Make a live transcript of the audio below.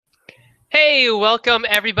Hey, welcome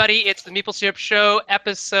everybody. It's the Maple Syrup Show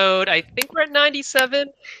episode. I think we're at 97,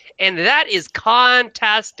 and that is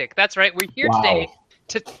contastic. That's right. We're here today Wow.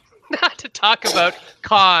 to not to talk about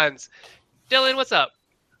cons. Dylan, what's up?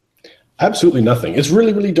 Absolutely nothing. It's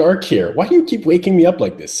really, really dark here. Why do you keep waking me up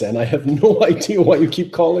like this? And I have no idea why you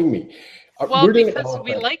keep calling me. Well, We're doing because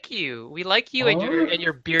we okay. like you. We like you and your Ah, and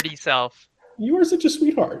your beardy self. you are such a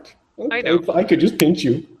sweetheart. I Okay, know. if I could just pinch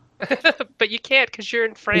you. But you can't because you're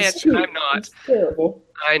in It's France and true. I'm not. It's terrible.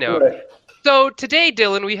 I All know. right. So today,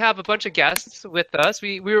 Dylan, we have a bunch of guests with us.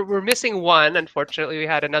 We're missing one. Unfortunately, we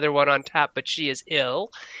had another one on tap, but she is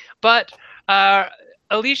ill. But uh,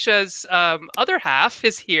 Alicia's other half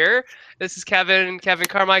is here. This is Kevin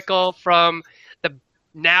Carmichael from the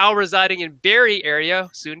now residing in Barrie area,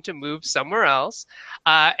 soon to move somewhere else.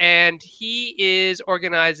 And he is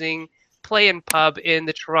organizing Play and Pub in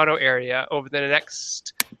the Toronto area over the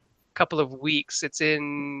next couple of weeks. It's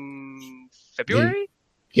in The February?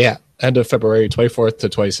 Yeah, end of February 24th to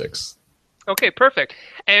 26th. Okay, perfect.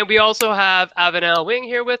 And we also have Avanel Wing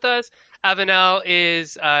here with us. Avanel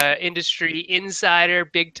is industry insider,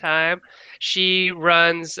 big time. She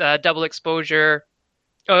runs double exposure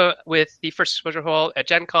with the first exposure hall at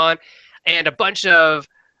Gen Con and a bunch of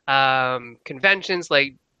conventions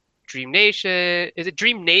like Dream Nation. Is it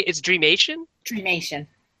It's Dreamation? Dreamation.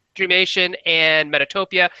 Dreamation and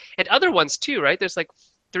Metatopia and other ones too, right? There's like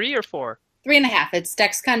three or four. 3.5. It's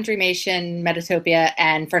DexCon, Dreamation, Metatopia,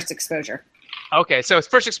 and First Exposure. Okay, so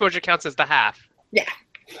first exposure counts as the half. Yeah.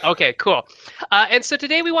 Okay, cool. And so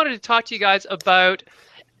today we wanted to talk to you guys about,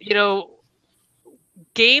 you know,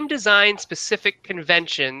 game design specific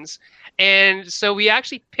conventions. And so we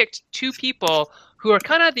actually picked two people who are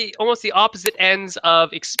kind of the almost the opposite ends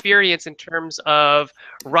of experience in terms of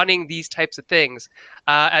running these types of things.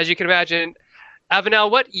 As you can imagine, Avanel,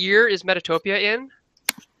 what year is Metatopia in?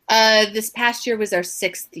 This past year was our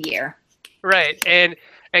 6th year. Right.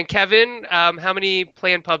 And Kevin, how many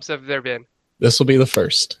play and pubs have there been? This will be the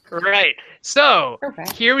first. Right. So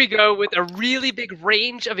Perfect. here we go with a really big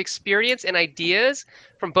range of experience and ideas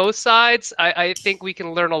from both sides. I think we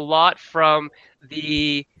can learn a lot from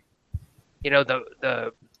the,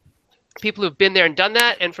 the people who've been there and done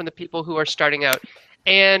that, and from the people who are starting out.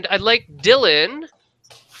 And I'd like Dylan.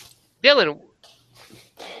 Dylan,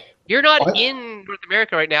 you're not What? in North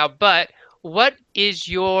America right now, but what's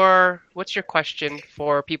your question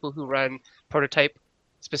for people who run prototype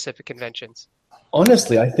specific conventions?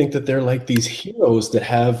 Honestly, I think that they're like these heroes that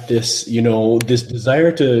have this, this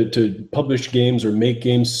desire to publish games or make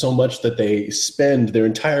games so much that they spend their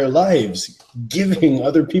entire lives giving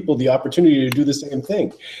other people the opportunity to do the same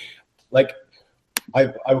thing. Like, I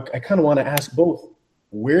kind of want to ask both.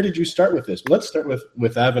 Where did you start with this? Let's start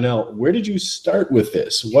with Avanel. Where did you start with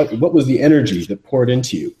this? What was the energy that poured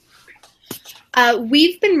into you?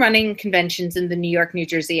 We've been running conventions in the New York, New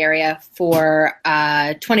Jersey area for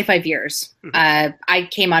 25 years. I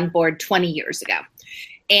came on board 20 years ago.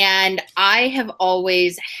 And I have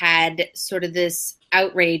always had sort of this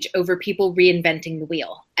outrage over people reinventing the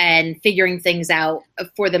wheel and figuring things out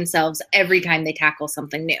for themselves every time they tackle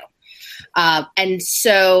something new. And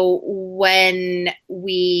so when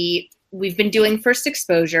we've been doing First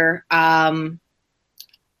Exposure,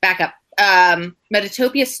 back up.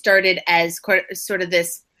 Metatopia started as sort of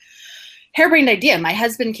this harebrained idea. My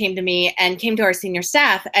husband came to me and came to our senior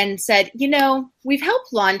staff and said, we've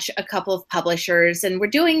helped launch a couple of publishers and we're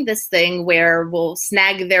doing this thing where we'll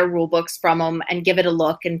snag their rule books from them and give it a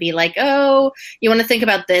look and be like, oh, you want to think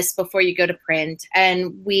about this before you go to print.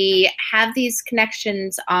 And we have these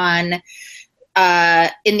connections in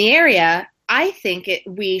the area. I think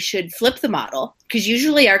we should flip the model because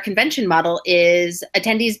usually our convention model is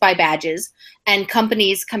attendees buy badges and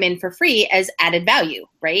companies come in for free as added value,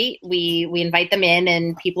 right? We invite them in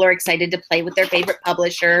and people are excited to play with their favorite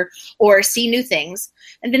publisher or see new things.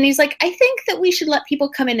 And then he's like, I think that we should let people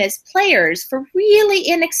come in as players for really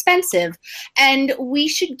inexpensive. And we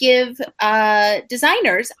should give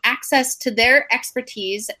designers access to their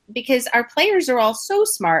expertise because our players are all so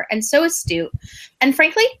smart and so astute. And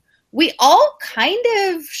frankly, we all kind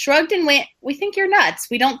of shrugged and went, we think you're nuts.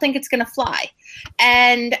 We don't think it's going to fly.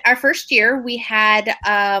 And our first year, we had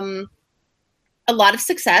a lot of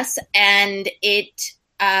success, and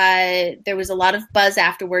there was a lot of buzz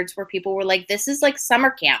afterwards where people were like, this is like summer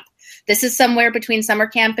camp. This is somewhere between summer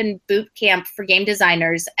camp and boot camp for game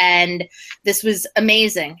designers, and this was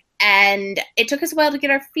amazing. And it took us a while to get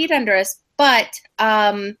our feet under us, but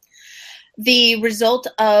the result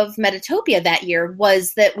of Metatopia that year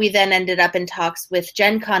was that we then ended up in talks with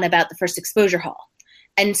Gen Con about the First Exposure Hall.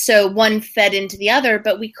 And so one fed into the other,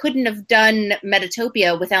 but we couldn't have done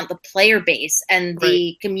Metatopia without the player base and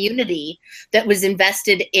the community that was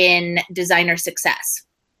invested in designer success.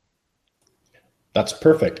 That's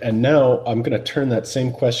perfect. And now I'm going to turn that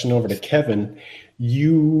same question over to Kevin.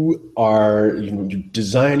 You are you're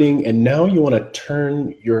designing, and now you want to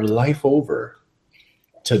turn your life over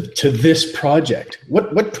to this project.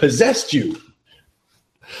 What possessed you?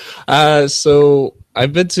 So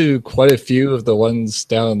I've been to quite a few of the ones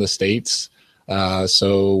down in the States.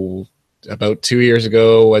 So about 2 years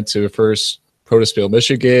ago, went to the first Protospiel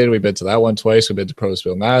Michigan. We've been to that one twice. We've been to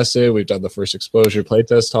Protospiel Madison. We've done the first Exposure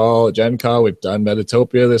Playtest Hall at Gen Con. We've done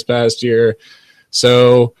Metatopia this past year.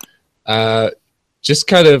 So just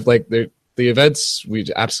kind of like the events, we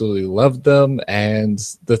absolutely loved them. And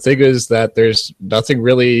the thing is that there's nothing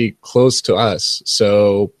really close to us.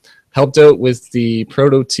 So helped out with the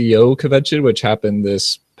Proto TO convention, which happened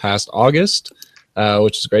this past August,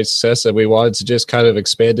 which is a great success. And we wanted to just kind of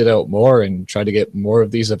expand it out more and try to get more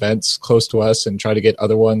of these events close to us and try to get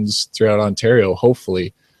other ones throughout Ontario,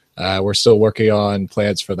 hopefully. We're still working on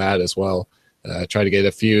plans for that as well. Try to get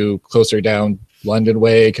a few closer down London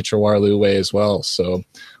way, Kitchener-Waterloo way as well. So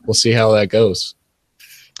we'll see how that goes.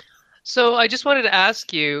 So I just wanted to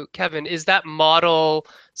ask you, Kevin, is that model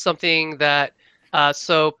something that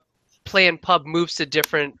so Play and Pub moves to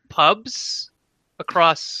different pubs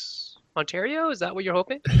across Ontario? Is that what you're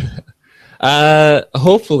hoping?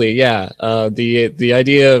 Hopefully, yeah. The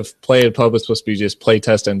idea of Play and Pub was supposed to be just play,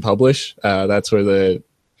 test, and publish. That's where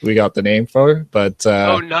we got the name for. But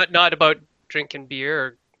not about drinking beer.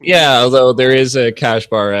 Or... Yeah, although there is a cash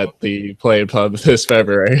bar at the Play and Pub this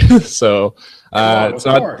February, so it's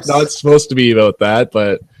not supposed to be about that,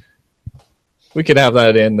 but we could have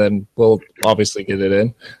that in. Then we'll obviously get it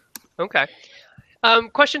in. Okay.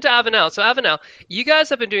 Question to Avenel. So Avenel, you guys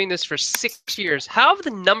have been doing this for 6 years. How have the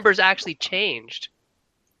numbers actually changed?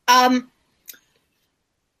 I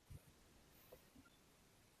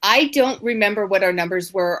don't remember what our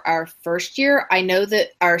numbers were our first year. I know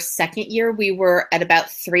that our second year we were at about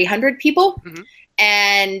 300 people. Mm-hmm.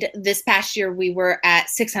 And this past year we were at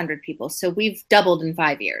 600 people. So we've doubled in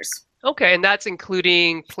 5 years. Okay, and that's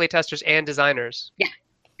including playtesters and designers. Yeah.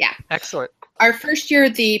 Excellent. Our first year,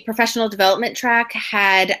 the professional development track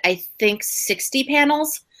had, I think, 60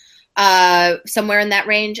 panels, somewhere in that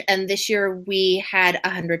range. And this year we had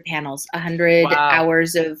 100 panels, 100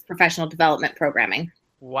 hours of professional development programming.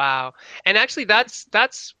 Wow. And actually,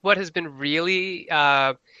 that's what has been really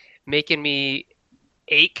making me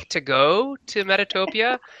ache to go to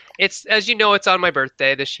Metatopia. It's, as you know, it's on my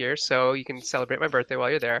birthday this year, so you can celebrate my birthday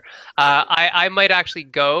while you're there. I might actually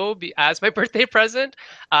go as my birthday present,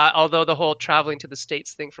 although the whole traveling to the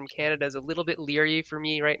States thing from Canada is a little bit leery for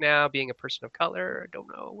me right now, being a person of color. I don't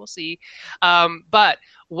know. We'll see. But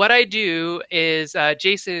what I do is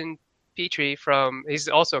Jason Petrie he's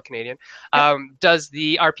also a Canadian, does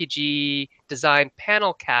the RPG design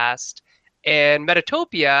panel cast, and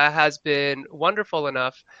Metatopia has been wonderful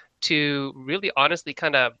enough to really honestly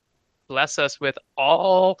kind of bless us with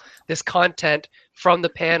all this content from the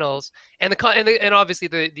panels and obviously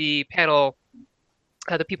the panel,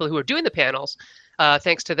 the people who are doing the panels,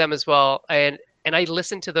 thanks to them as well. And I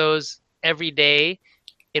listen to those every day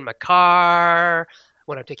in my car,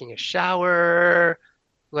 when I'm taking a shower,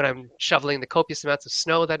 when I'm shoveling the copious amounts of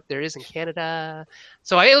snow that there is in Canada.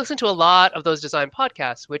 So I listen to a lot of those design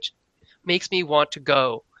podcasts, which makes me want to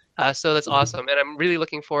go. So that's awesome. And I'm really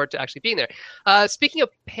looking forward to actually being there. Speaking of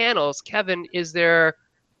panels, Kevin, is there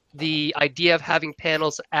the idea of having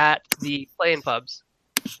panels at the play-in pubs?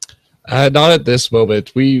 Not at this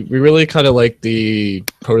moment. We really kind of like the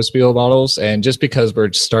Protospiel models. And just because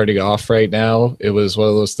we're starting off right now, it was one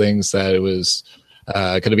of those things that it was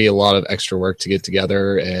going to be a lot of extra work to get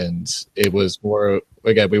together, and it was more,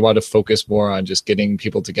 again, we want to focus more on just getting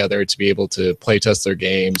people together to be able to play test their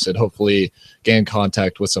games and hopefully get in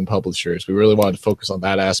contact with some publishers. We really wanted to focus on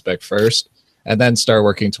that aspect first and then start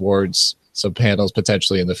working towards some panels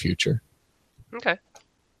potentially in the future. Okay,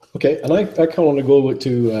 and I kind of want to go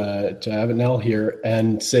to Avenel here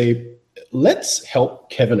and say, let's help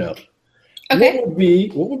Kevin out. Okay.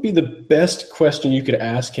 What would be the best question you could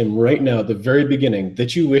ask him right now at the very beginning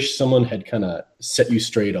that you wish someone had kind of set you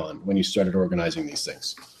straight on when you started organizing these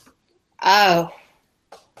things? A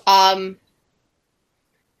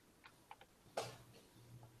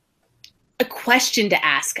question to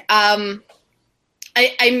ask. I'm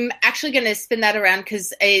actually going to spin that around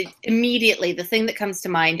because immediately the thing that comes to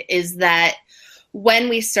mind is that when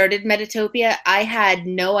we started Metatopia, I had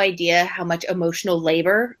no idea how much emotional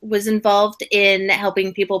labor was involved in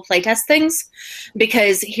helping people playtest things,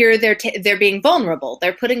 because here they're being vulnerable.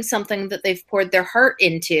 They're putting something that they've poured their heart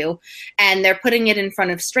into, and they're putting it in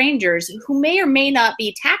front of strangers who may or may not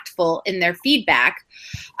be tactful in their feedback.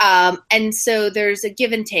 And so there's a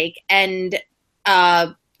give and take. And,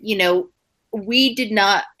 we did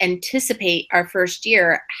not anticipate our first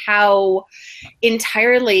year how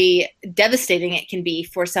entirely devastating it can be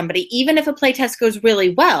for somebody, even if a playtest goes really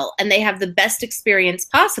well and they have the best experience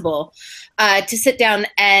possible, to sit down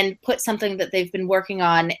and put something that they've been working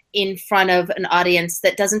on in front of an audience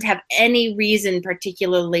that doesn't have any reason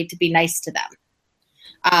particularly to be nice to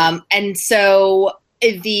them. And so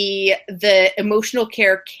the emotional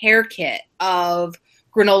care kit of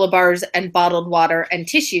granola bars and bottled water and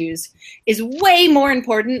tissues is way more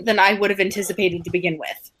important than I would have anticipated to begin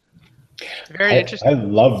with. Very interesting. I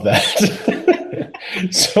love that.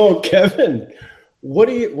 So, Kevin, what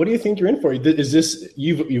do you think you're in for? Is this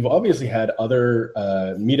you've obviously had other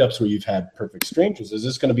meetups where you've had perfect strangers? Is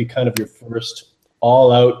this going to be kind of your first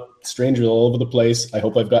all-out strangers all over the place? I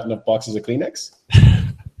hope I've got enough boxes of Kleenex.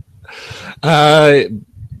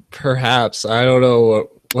 Perhaps. I don't know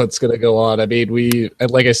what's going to go on. I mean,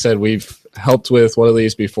 like I said, we've helped with one of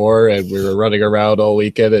these before, and we were running around all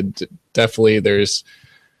weekend, and definitely there's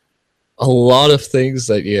a lot of things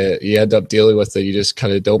that you end up dealing with that you just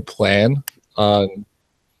kind of don't plan on,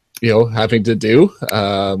 having to do,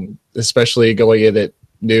 especially going in it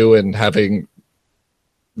new and having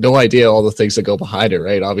no idea all the things that go behind it,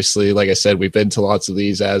 right? Obviously, like I said, we've been to lots of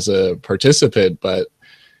these as a participant, but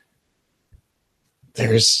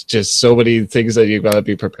there's just so many things that you've got to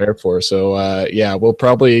be prepared for. So, we'll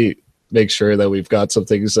probably make sure that we've got some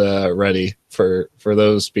things ready for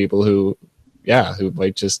those people who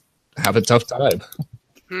might just have a tough time.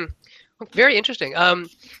 Very interesting.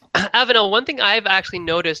 Avenel, one thing I've actually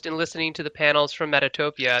noticed in listening to the panels from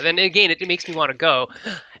Metatopia, and again, it makes me want to go,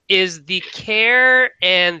 is the care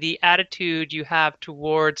and the attitude you have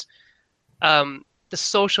towards the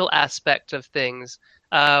social aspect of things.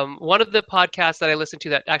 One of the podcasts that I listened to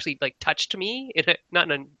that actually touched me,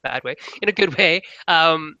 not in a bad way, in a good way,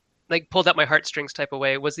 pulled out my heartstrings type of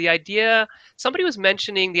way, was the idea, somebody was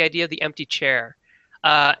mentioning the idea of the empty chair.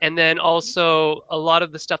 And then also a lot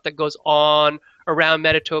of the stuff that goes on around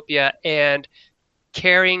Metatopia and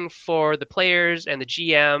caring for the players and the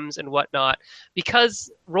GMs and whatnot,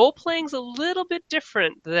 because role-playing is a little bit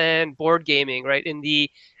different than board gaming, right? In the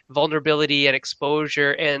vulnerability and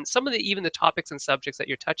exposure and some of even the topics and subjects that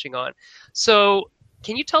you're touching on. So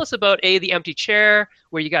can you tell us about the empty chair,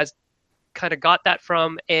 where you guys kind of got that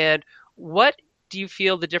from, and what do you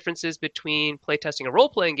feel the difference is between playtesting a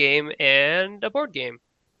role-playing game and a board game?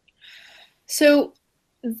 So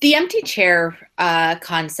the empty chair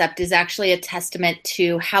concept is actually a testament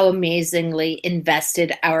to how amazingly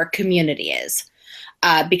invested our community is,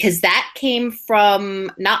 because that came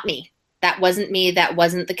from not me. That wasn't me. That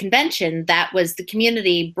wasn't the convention. That was the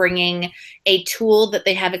community bringing a tool that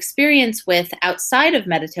they have experience with outside of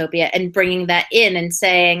Metatopia and bringing that in and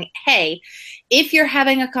saying, hey, if you're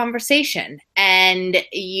having a conversation and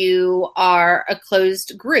you are a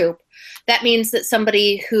closed group, that means that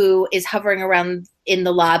somebody who is hovering around in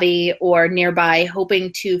the lobby or nearby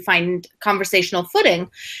hoping to find conversational footing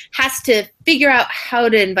has to figure out how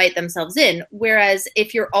to invite themselves in. Whereas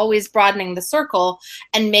if you're always broadening the circle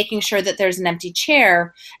and making sure that there's an empty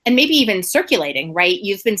chair and maybe even circulating, right?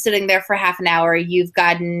 You've been sitting there for half an hour. You've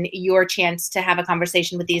gotten your chance to have a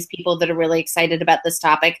conversation with these people that are really excited about this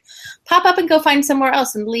topic. Pop up and go find somewhere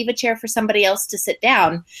else and leave a chair for somebody else to sit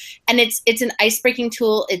down. And it's an ice-breaking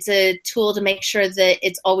tool. It's a tool to make sure that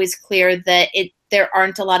it's always clear that there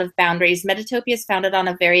aren't a lot of boundaries. Metatopia is founded on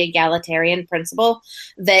a very egalitarian principle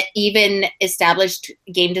that even established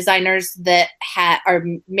game designers that are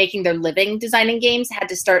making their living designing games had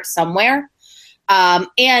to start somewhere.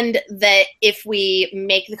 And that if we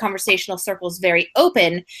make the conversational circles very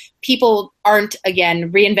open, people aren't,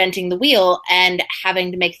 again, reinventing the wheel and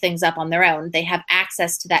having to make things up on their own. They have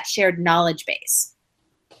access to that shared knowledge base.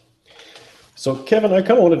 So, Kevin, I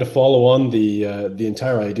kind of wanted to follow on the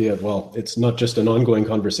entire idea of, well, it's not just an ongoing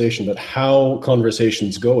conversation, but how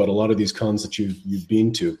conversations go at a lot of these cons that you've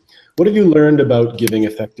been to. What have you learned about giving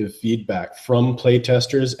effective feedback from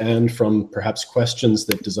playtesters and from perhaps questions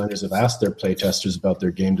that designers have asked their playtesters about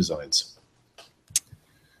their game designs?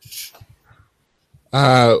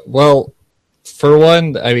 Well, for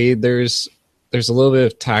one, I mean, there's a little bit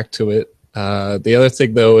of tact to it. The other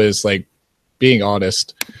thing, though, is being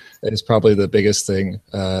honest is probably the biggest thing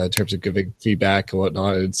in terms of giving feedback and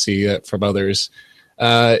whatnot, and see it from others.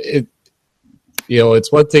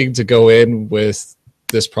 it's one thing to go in with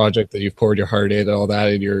this project that you've poured your heart in and all that,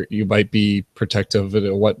 and you might be protective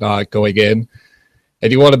and whatnot going in,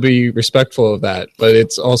 and you want to be respectful of that. But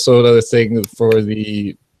it's also another thing for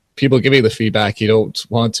the people giving the feedback. You don't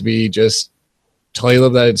want to be just telling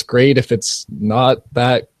them that it's great if it's not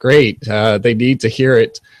that great. They need to hear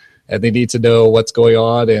it, and they need to know what's going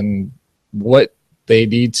on and what they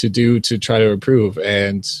need to do to try to improve.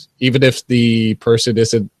 And even if the person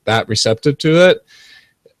isn't that receptive to it,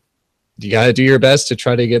 you got to do your best to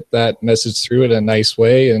try to get that message through in a nice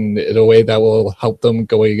way and in a way that will help them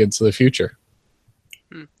going into the future.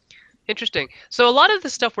 Interesting. So a lot of the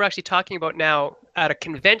stuff we're actually talking about now at a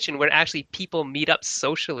convention where actually people meet up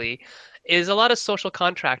socially is a lot of social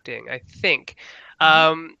contracting, I think.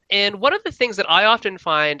 And one of the things that I often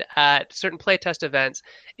find at certain playtest events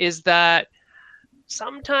is that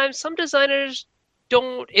sometimes some designers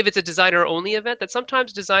don't, if it's a designer-only event, that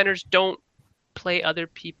sometimes designers don't play other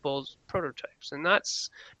people's prototypes. And that's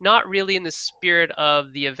not really in the spirit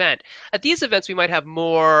of the event. At these events, we might have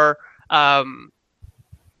more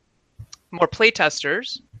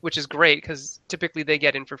playtesters, which is great because typically they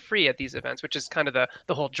get in for free at these events, which is kind of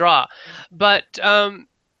the whole draw. But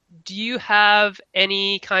do you have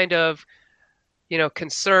any kind of,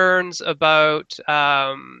 concerns about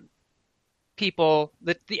people,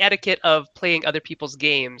 the etiquette of playing other people's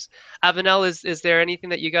games? Avenel, is there anything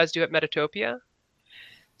that you guys do at Metatopia?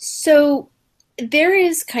 So there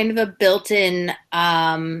is kind of a built-in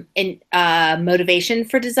motivation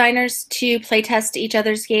for designers to playtest each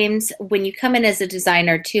other's games. When you come in as a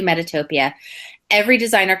designer to Metatopia, every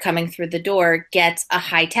designer coming through the door gets a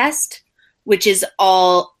high test, which is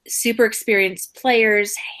all super experienced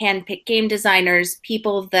players, hand-picked game designers,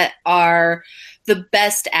 people that are the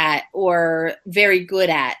best at or very good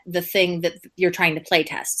at the thing that you're trying to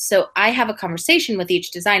playtest. So I have a conversation with each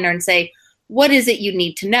designer and say, what is it you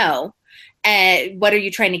need to know? And what are you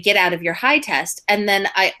trying to get out of your high test? And then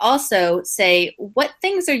I also say, what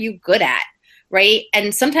things are you good at, right?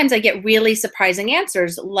 And sometimes I get really surprising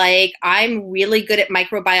answers, like I'm really good at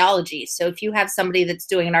microbiology. So if you have somebody that's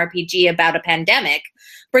doing an RPG about a pandemic,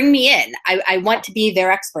 bring me in. I want to be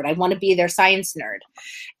their expert. I want to be their science nerd.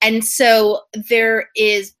 And so there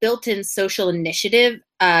is built-in social initiative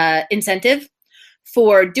incentive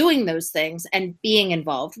for doing those things and being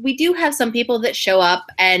involved. We do have some people that show up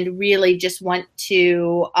and really just want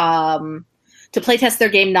to playtest their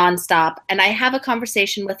game nonstop. And I have a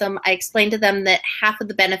conversation with them. I explain to them that half of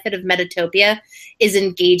the benefit of Metatopia is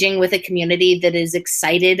engaging with a community that is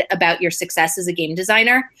excited about your success as a game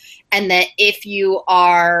designer. And that if you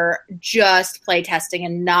are just playtesting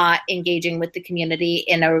and not engaging with the community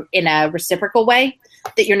in a reciprocal way,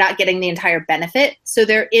 that you're not getting the entire benefit. So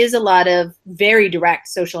there is a lot of very direct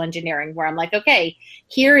social engineering where I'm like, okay,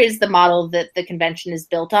 here is the model that the convention is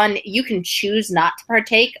built on. You can choose not to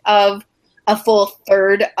partake of a full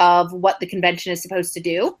third of what the convention is supposed to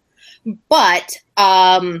do. But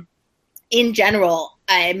in general,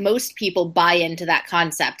 most people buy into that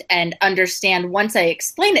concept and understand once I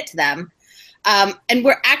explain it to them. And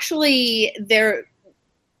we're actually there.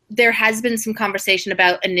 There has been some conversation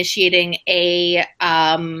about initiating a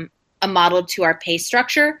model to our pay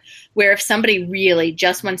structure, where if somebody really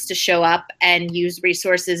just wants to show up and use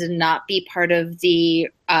resources and not be part of the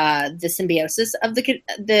symbiosis of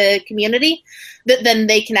the community, then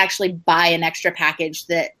they can actually buy an extra package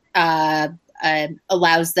that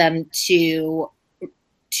allows them to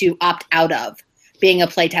opt out of being a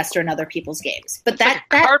playtester in other people's games. But that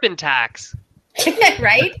carbon tax,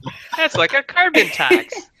 right? That's like a carbon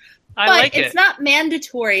tax. But it's not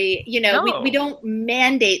mandatory. No. We don't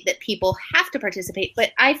mandate that people have to participate.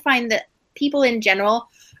 But I find that people in general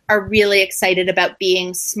are really excited about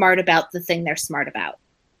being smart about the thing they're smart about.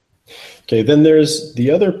 Okay, then there's the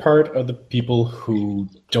other part of the people who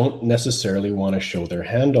don't necessarily want to show their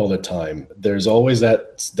hand all the time. There's always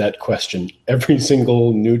that question every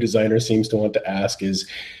single new designer seems to want to ask is,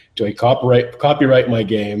 do I copyright my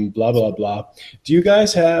game, blah, blah, blah. Do you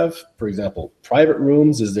guys have, for example, private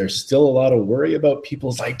rooms? Is there still a lot of worry about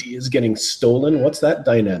people's ideas getting stolen? What's that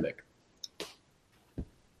dynamic?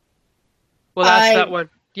 Well, that's that one.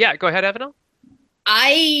 Yeah, go ahead, Avenel.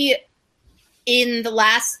 In the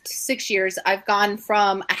last 6 years, I've gone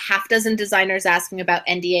from a half dozen designers asking about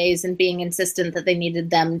NDAs and being insistent that they needed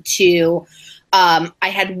them to I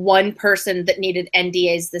had one person that needed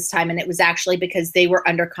NDAs this time, and it was actually because they were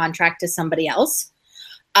under contract to somebody else.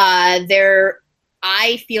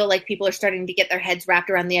 I feel like people are starting to get their heads wrapped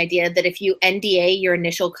around the idea that if you NDA your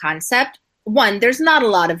initial concept, one, there's not a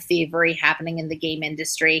lot of thievery happening in the game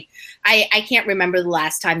industry. I can't remember the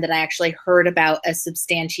last time that I actually heard about a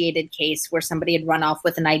substantiated case where somebody had run off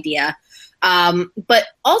with an idea. But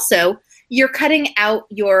also, you're cutting out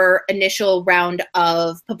your initial round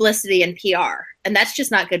of publicity and PR, and that's just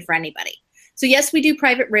not good for anybody. So yes, we do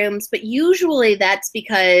private rooms, but usually that's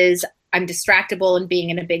because I'm distractible and being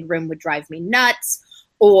in a big room would drive me nuts,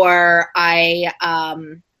 or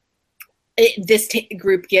this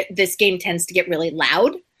game tends to get really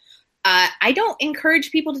loud. I don't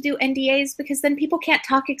encourage people to do NDAs because then people can't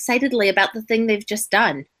talk excitedly about the thing they've just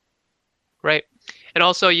done. Right. And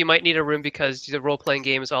also you might need a room because the role-playing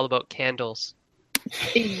game is all about candles.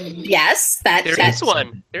 Yes, there is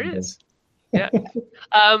one. There is. Yeah.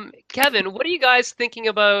 Kevin, what are you guys thinking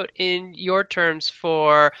about in your terms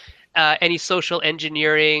for any social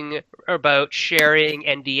engineering about sharing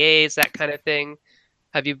NDAs, that kind of thing?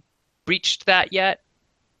 Have you breached that yet?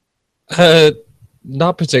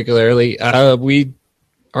 Not particularly. We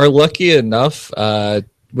are lucky enough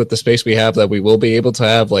with the space we have that we will be able to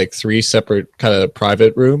have like 3 separate kind of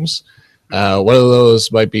private rooms. One of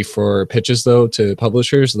those might be for pitches, though, to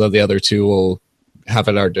publishers, though the other 2 will have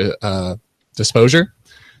at our disposure.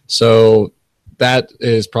 So that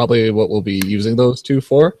is probably what we'll be using those 2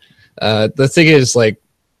 for. The thing is, like,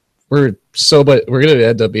 we're going to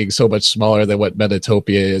end up being so much smaller than what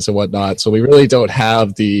Metatopia is and whatnot. So we really don't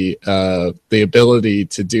have the ability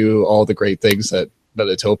to do all the great things that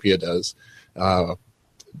Metatopia does.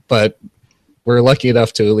 But we're lucky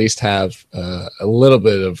enough to at least have a little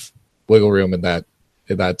bit of wiggle room in that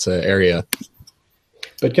area.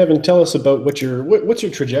 But Kevin, tell us about what's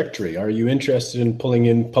your trajectory? Are you interested in pulling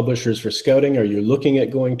in publishers for scouting? Are you looking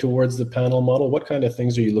at going towards the panel model? What kind of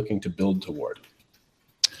things are you looking to build toward?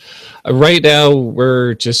 Right now,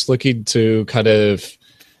 we're just looking to kind of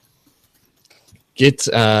get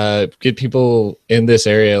people in this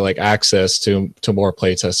area like access to more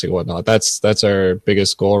playtesting and whatnot. That's our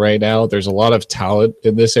biggest goal right now. There's a lot of talent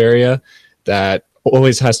in this area that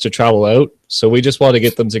always has to travel out, so we just want to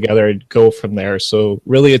get them together and go from there. So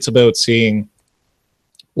really, it's about seeing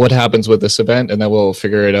what happens with this event, and then we'll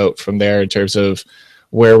figure it out from there in terms of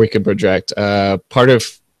where we can project. Part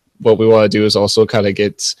of what we want to do is also kind of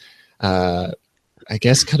get I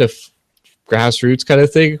guess kind of grassroots kind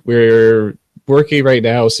of thing. We're working right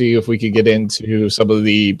now, see if we can get into some of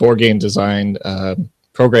the board game design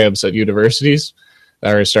programs at universities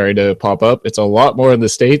that are starting to pop up. It's a lot more in the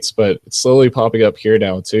States, but it's slowly popping up here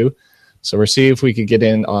now too. So we're seeing if we can get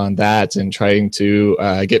in on that and trying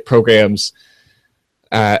to get programs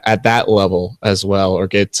at that level as well, or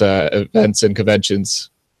get events and conventions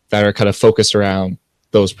that are kind of focused around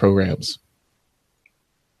those programs.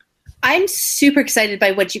 I'm super excited by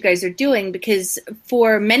what you guys are doing because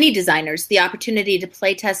for many designers, the opportunity to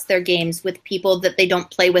play test their games with people that they don't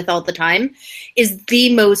play with all the time is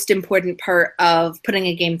the most important part of putting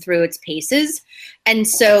a game through its paces. And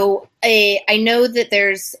so I know that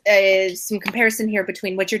there's some comparison here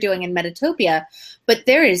between what you're doing in Metatopia, but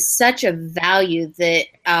there is such a value that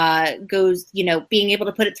goes, being able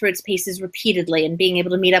to put it through its paces repeatedly and being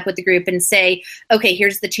able to meet up with the group and say, okay,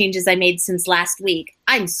 here's the changes I made since last week.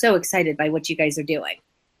 I'm so excited by what you guys are doing.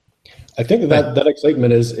 I think that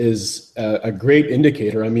excitement is a great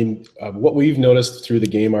indicator. I mean, what we've noticed through the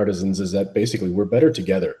Game Artisans is that basically we're better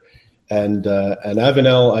together. And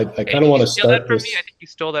Avenel, I kind of want to start this. I think you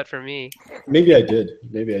stole that from me. Maybe I did.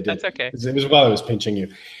 That's okay. It was while I was pinching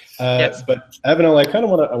you. Yes. But Avenel, I kind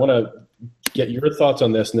of want to get your thoughts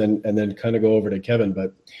on this, and then kind of go over to Kevin.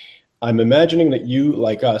 But I'm imagining that you,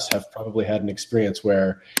 like us, have probably had an experience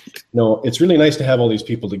where, it's really nice to have all these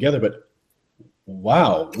people together, but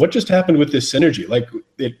wow, what just happened with this synergy? Like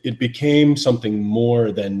it became something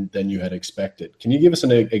more than you had expected. Can you give us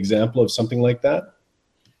an example of something like that?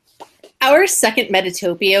 Our second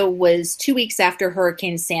Metatopia was 2 weeks after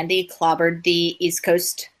Hurricane Sandy clobbered the East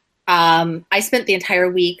Coast. I spent the entire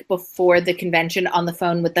week before the convention on the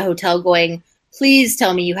phone with the hotel going, please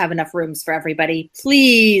tell me you have enough rooms for everybody.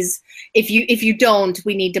 Please. If you don't,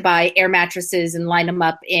 we need to buy air mattresses and line them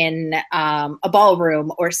up in a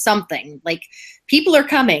ballroom or something. Like, people are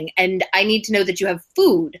coming, and I need to know that you have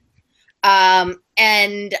food.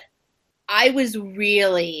 And I was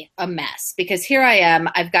really a mess because here I am.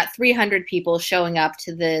 I've got 300 people showing up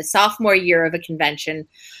to the sophomore year of a convention.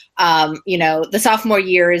 The sophomore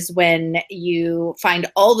year is when you find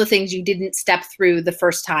all the things you didn't step through the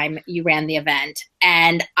first time you ran the event.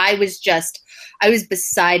 And I was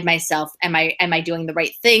beside myself. Am I doing the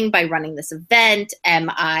right thing by running this event? And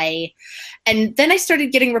then I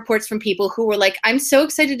started getting reports from people who were like, I'm so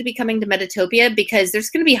excited to be coming to Metatopia because there's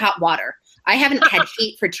going to be hot water. I haven't had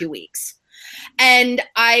heat for 2 weeks. And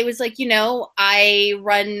I was like, I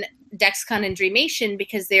run DexCon and Dreamation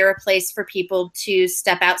because they're a place for people to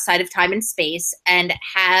step outside of time and space and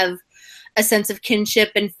have a sense of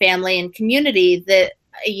kinship and family and community that,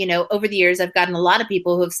 over the years, I've gotten a lot of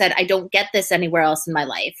people who have said, I don't get this anywhere else in my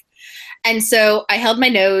life. And so I held my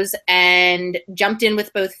nose and jumped in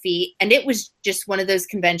with both feet. And it was just one of those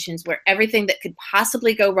conventions where everything that could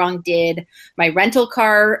possibly go wrong did. My rental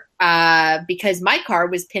car, because my car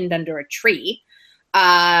was pinned under a tree,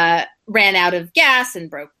 ran out of gas and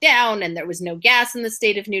broke down, and there was no gas in the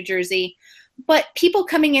state of New Jersey. But people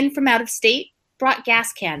coming in from out of state brought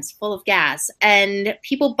gas cans full of gas, and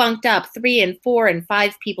people bunked up 3 and 4 and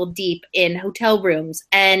 5 people deep in hotel rooms.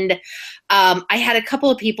 And I had a couple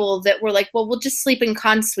of people that were like, well, we'll just sleep in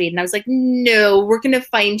Con Suite. And I was like, no, we're going to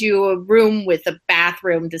find you a room with a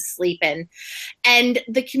bathroom to sleep in. And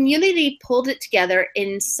the community pulled it together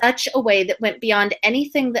in such a way that went beyond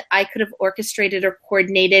anything that I could have orchestrated or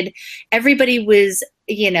coordinated. Everybody was,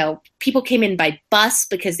 people came in by bus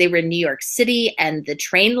because they were in New York City and the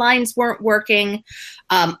train lines weren't working.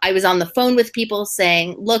 I was on the phone with people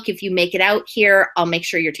saying, look, if you make it out here, I'll make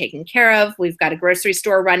sure you're taken care of. We've got a grocery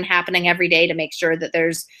store run happening every day to make sure that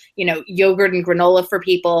there's, yogurt and granola for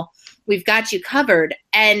people. We've got you covered.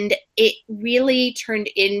 And it really turned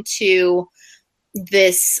into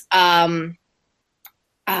this, oh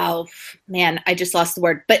man, I just lost the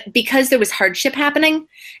word. But because there was hardship happening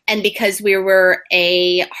and because we were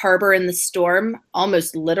a harbor in the storm,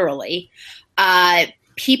 almost literally,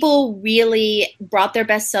 people really brought their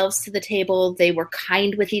best selves to the table. They were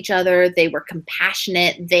kind with each other. They were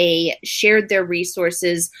compassionate. They shared their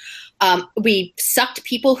resources. We sucked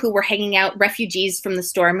people who were hanging out, refugees from the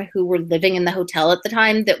storm who were living in the hotel at the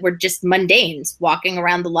time that were just mundanes, walking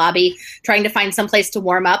around the lobby, trying to find some place to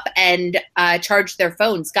warm up and charge their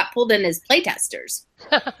phones, got pulled in as playtesters.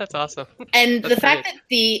 That's awesome. And the fact that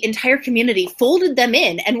the entire community folded them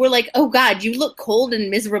in and were like, oh God, you look cold and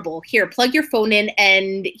miserable. Here, plug your phone in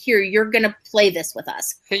and here, you're going to play this with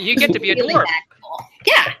us. You get to be really a dwarf. magical.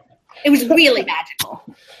 Yeah. It was really magical.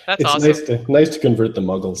 That's it's awesome. Nice to convert the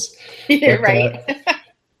muggles. But, Right.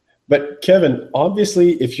 But Kevin,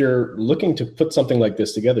 obviously, if you're looking to put something like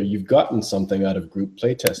this together, you've gotten something out of group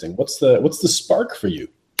playtesting. What's the spark for you?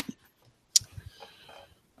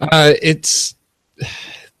 It's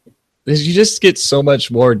you just get so much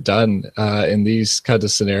more done in these kind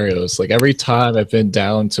of scenarios. Like every time I've been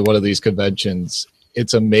down to one of these conventions,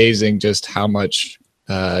 it's amazing just how much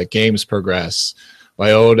games progress.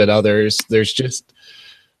 My own and others. There's just,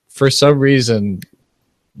 for some reason,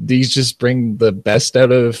 these just bring the best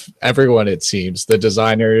out of everyone, it seems. The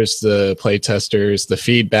designers, the playtesters, the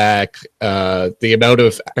feedback, the amount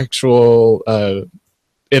of actual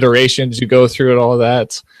iterations you go through and all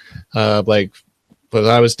that. Like when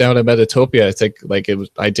I was down in Metatopia, I think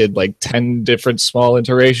I did 10 different small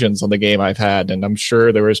iterations on the game I've had, and I'm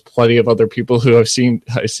sure there was plenty of other people who I've seen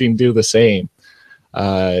do the same.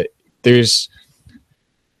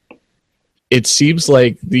 It seems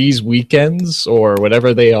like these weekends or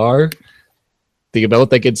whatever they are, the amount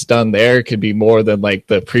that gets done there could be more than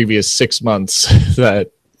the previous 6 months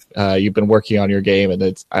that you've been working on your game.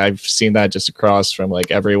 And I've seen that just across from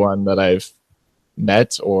everyone that I've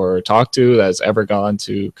met or talked to that's ever gone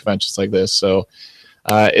to conventions like this. So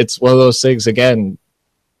it's one of those things, again,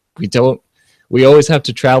 we always have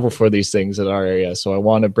to travel for these things in our area. So I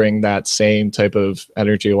want to bring that same type of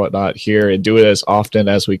energy and whatnot here and do it as often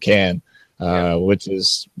as we can. Which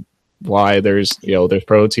is why there's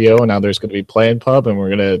Proto and now there's going to be Play and Pub, and we're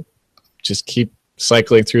going to just keep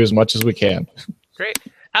cycling through as much as we can. Great.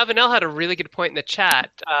 Avanel had a really good point in the chat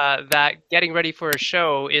that getting ready for a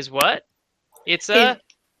show is what? It's a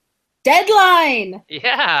deadline.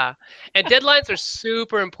 Yeah. And deadlines are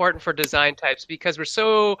super important for design types because we're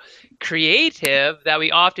so creative that we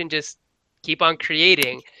often just keep on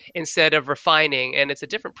creating instead of refining, and it's a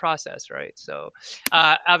different process, right? So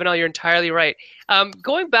Avanel, you're entirely right.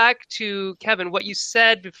 Going back to Kevin, what you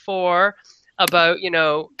said before about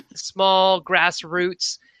small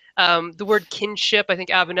grassroots, the word kinship, I think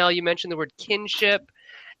Avanel, you mentioned the word kinship.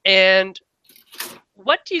 And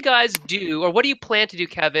what do you guys do, or what do you plan to do,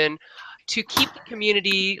 Kevin, to keep the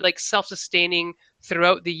community self-sustaining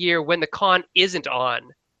throughout the year when the con isn't on?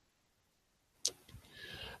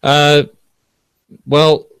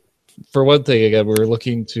 Well, for one thing, again, we're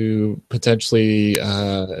looking to potentially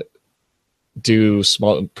do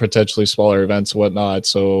potentially smaller events and whatnot.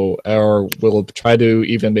 So, we'll try to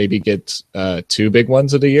even maybe get 2 big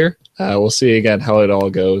ones in a year. We'll see again how it all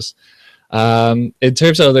goes. In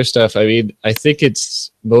terms of other stuff, I mean, I think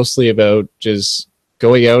it's mostly about just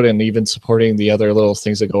going out and even supporting the other little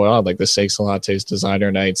things that go on, like the Steaks and Lattes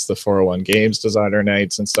designer nights, the 401 Games designer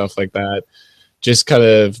nights, and stuff like that. Just kind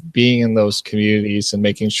of being in those communities and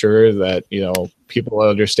making sure that, you know, people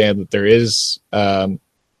understand that there is,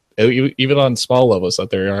 even on small levels, that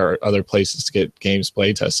there are other places to get games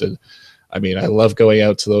play tested. I mean, I love going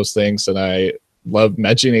out to those things, and I love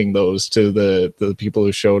mentioning those to the people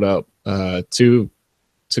who showed up to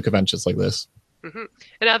conventions like this. Mm-hmm.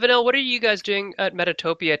 And Avenel, what are you guys doing at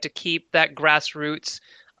Metatopia to keep that grassroots,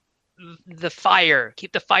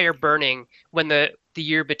 keep the fire burning when the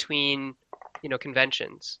year between, you know,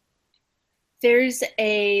 conventions? There's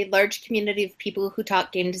a large community of people who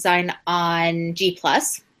talk game design on G+,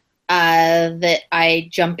 that I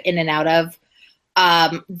jump in and out of.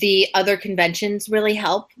 The other conventions really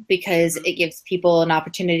help because it gives people an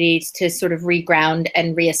opportunity to sort of reground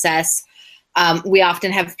and reassess. We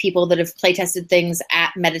often have people that have playtested things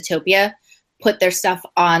at Metatopia put their stuff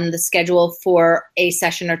on the schedule for a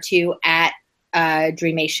session or two at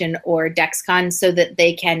Dreamation or DexCon so that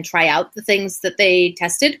they can try out the things that they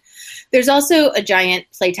tested. There's also a giant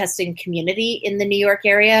playtesting community in the New York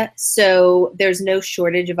area, so there's no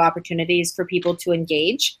shortage of opportunities for people to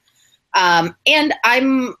engage. And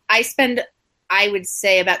I spend, I would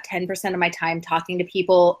say, about 10% of my time talking to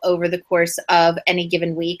people over the course of any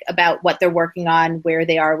given week about what they're working on, where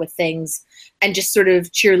they are with things, and just sort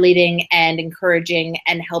of cheerleading and encouraging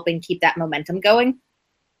and helping keep that momentum going.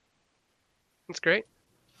 That's great.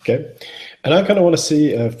 Okay. And I kind of want to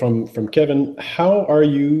see from Kevin, how are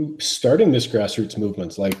you starting this grassroots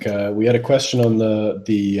movement? Like we had a question on the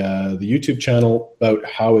YouTube channel about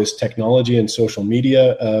how is technology and social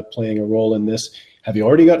media playing a role in this. Have you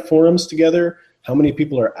already got forums together? How many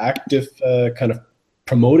people are active kind of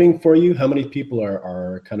promoting for you? How many people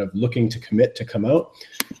are kind of looking to commit to come out?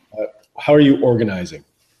 How are you organizing?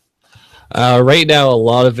 Right now, a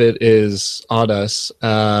lot of it is on us.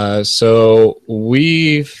 So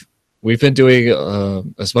we've been doing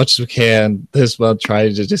as much as we can this month,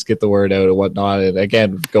 trying to just get the word out and whatnot. And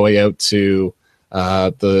again, going out to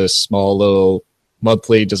the small little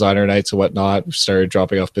monthly designer nights and whatnot. We started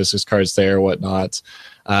dropping off business cards there and whatnot.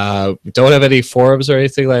 We don't have any forums or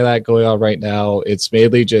anything like that going on right now. It's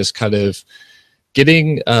mainly just kind of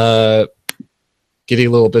getting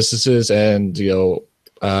little businesses and,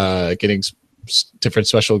 getting different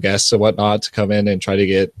special guests and whatnot to come in and try to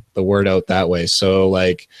get the word out that way. So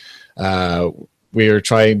like we are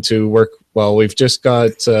trying to work, we've just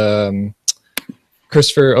got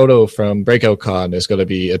Christopher Odo from Breakout Con is going to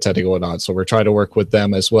be attending and whatnot. So we're trying to work with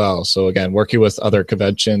them as well. So again, working with other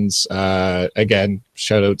conventions, again,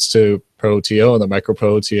 shout outs to Pro TO and the Micro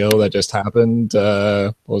Pro TO that just happened.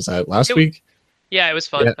 What was that, last week? Yeah, it was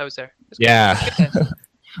fun. Yeah. I was there. Yeah.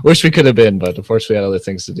 Wish we could have been, but unfortunately we had other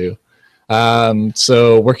things to do.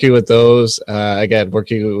 So working with those, again,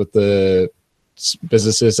 working with the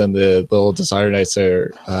businesses and the little designer nights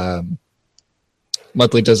are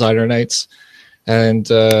monthly designer nights, and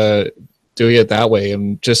doing it that way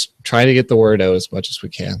and just trying to get the word out as much as we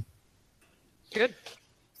can. Good.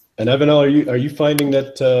 And Avenel, are you finding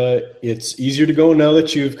that it's easier to go now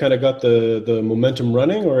that you've kind of got the momentum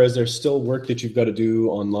running, or is there still work that you've got to do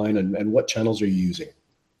online, and what channels are you using?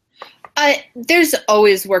 There's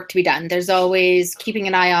always work to be done. There's always keeping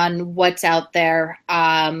an eye on what's out there,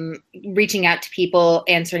 reaching out to people,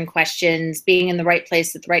 answering questions, being in the right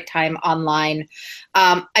place at the right time online.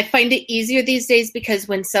 I find it easier these days because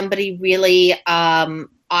when somebody really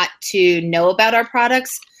ought to know about our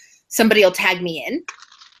products, somebody will tag me in.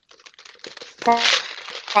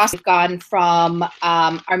 We've gone from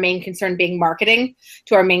our main concern being marketing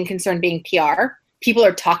to our main concern being PR. People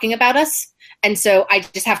are talking about us. And so I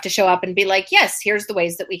just have to show up and be like, yes, here's the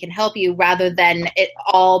ways that we can help you, rather than it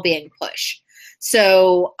all being push.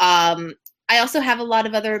 So I also have a lot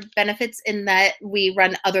of other benefits in that we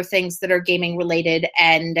run other things that are gaming related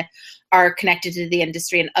and are connected to the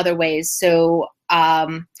industry in other ways. So,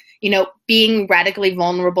 being radically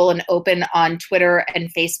vulnerable and open on Twitter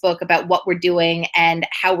and Facebook about what we're doing and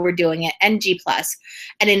how we're doing it, and G+,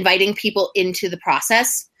 and inviting people into the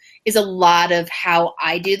process is a lot of how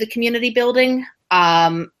I do the community building.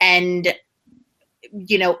 A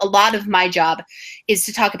lot of my job is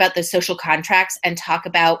to talk about the social contracts and talk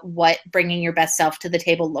about what bringing your best self to the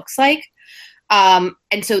table looks like. And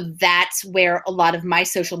so that's where a lot of my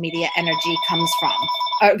social media energy comes from,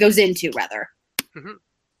 or goes into, rather. Mm-hmm.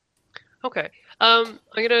 Okay. I'm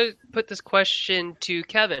going to put this question to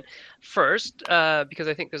Kevin first, because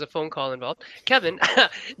I think there's a phone call involved. Kevin,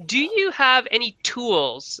 do you have any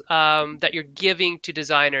tools that you're giving to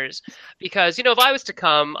designers? Because, if I was to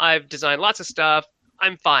come, I've designed lots of stuff.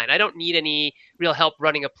 I'm fine. I don't need any real help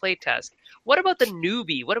running a playtest. What about the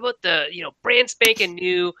newbie? What about the brand spanking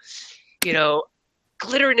new,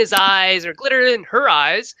 glitter in his eyes or glitter in her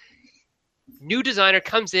eyes? New designer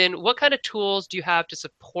comes in. What kind of tools do you have to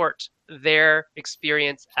support their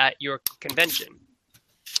experience at your convention?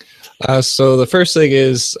 So the first thing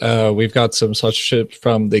is we've got some sponsorship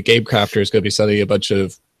from the Game Crafters going to be sending a bunch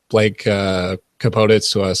of blank components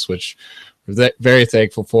to us, which we're very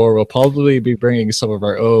thankful for. We'll probably be bringing some of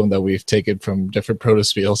our own that we've taken from different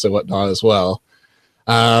protospiels and whatnot as well.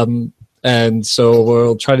 And so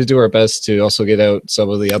we'll try to do our best to also get out some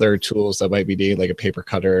of the other tools that might be needed, like a paper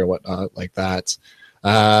cutter or whatnot like that,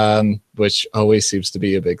 which always seems to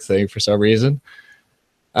be a big thing for some reason.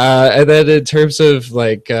 And then in terms of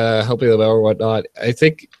helping them out or whatnot, I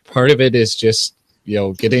think part of it is just,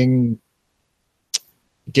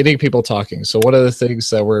 getting people talking. So one of the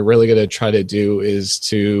things that we're really going to try to do is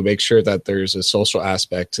to make sure that there's a social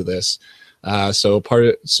aspect to this. So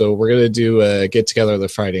we're going to do a get together the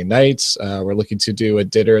Friday nights. We're looking to do a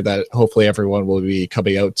dinner that hopefully everyone will be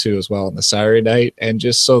coming out to as well on the Saturday night, and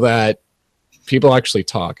just so that people actually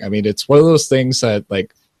talk. I mean, it's one of those things that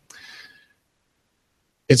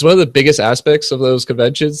it's one of the biggest aspects of those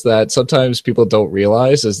conventions that sometimes people don't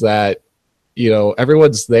realize is that,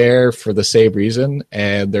 everyone's there for the same reason,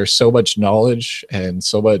 and there's so much knowledge and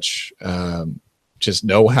so much just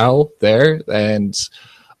know-how there, and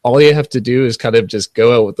all you have to do is kind of just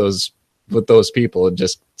go out with those people and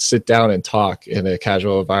just sit down and talk in a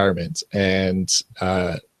casual environment. And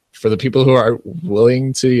for the people who are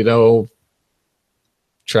willing to,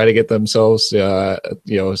 try to get themselves,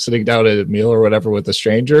 sitting down at a meal or whatever with a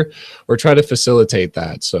stranger, we're trying to facilitate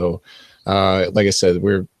that. So, like I said,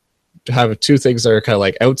 we're have two things that are kind of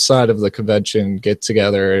like outside of the convention, get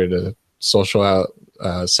together in a social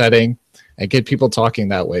setting and get people talking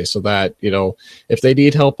that way, so that, if they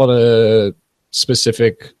need help on a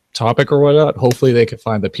specific topic or whatnot, hopefully they can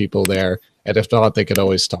find the people there. And if not, they can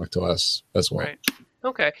always talk to us as well. Right.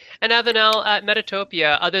 Okay. And Avenel, at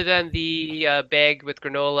Metatopia, other than the bag with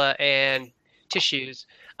granola and tissues,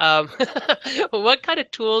 what kind of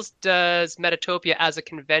tools does Metatopia as a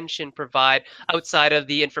convention provide outside of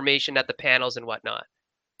the information at the panels and whatnot?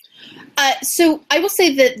 So I will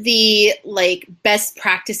say that the best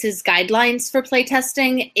practices guidelines for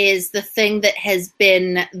playtesting is the thing that has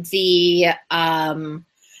been the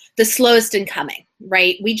slowest in coming,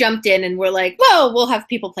 right? We jumped in and we're like, well, we'll have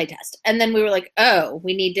people playtest. And then we were like, oh,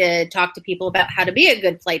 we need to talk to people about how to be a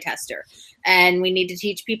good playtester. And we need to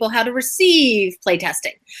teach people how to receive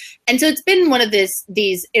playtesting. And so it's been one of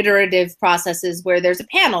these iterative processes where there's a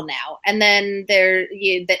panel now, and then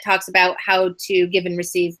that talks about how to give and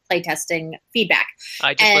receive playtesting feedback.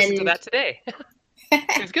 I just listened to that today.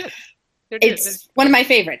 It was good. It's one of my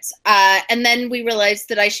favorites. And then we realized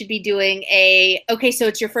that I should be doing so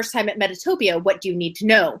it's your first time at Metatopia, what do you need to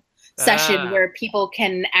know session where people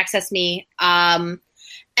can access me. And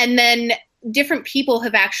then different people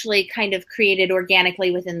have actually kind of created organically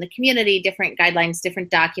within the community different guidelines, different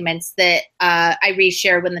documents that I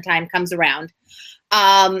reshare when the time comes around.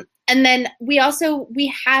 And then we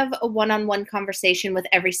have a one-on-one conversation with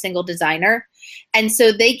every single designer. And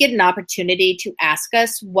so they get an opportunity to ask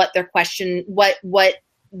us what their question,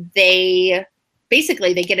 they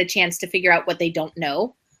get a chance to figure out what they don't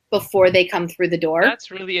know before they come through the door. That's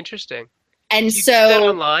really interesting. And do you do that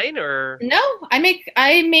online or? No, I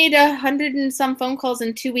made 100 and some phone calls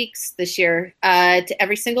in 2 weeks this year to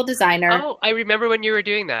every single designer. Oh, I remember when you were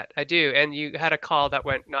doing that. I do. And you had a call that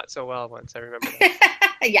went not so well once. I remember that.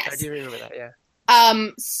 Yes. I do remember that, yeah.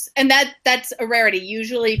 And that's a rarity.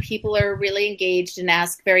 Usually people are really engaged and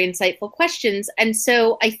ask very insightful questions. And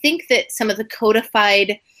so I think that some of the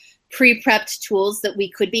codified pre-prepped tools that we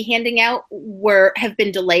could be handing out have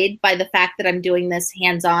been delayed by the fact that I'm doing this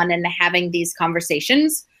hands-on and having these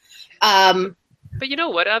conversations. But you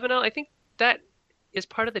know what, Avenel? I think that is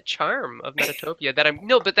part of the charm of Metatopia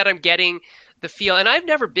that I'm getting the feel. And I've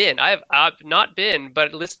never been. I've not been,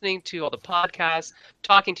 but listening to all the podcasts,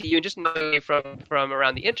 talking to you, and just knowing you from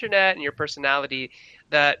around the internet and your personality,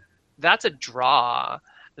 that's a draw.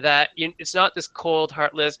 That it's not this cold,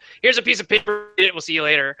 heartless, here's a piece of paper, we'll see you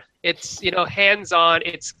later. It's, hands-on.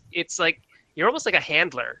 It's like you're almost like a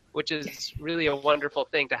handler, which is really a wonderful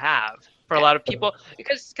thing to have for a lot of people,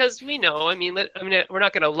 because we know, we're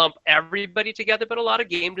not going to lump everybody together, but a lot of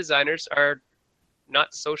game designers are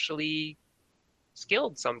not socially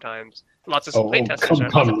skilled sometimes. Lots of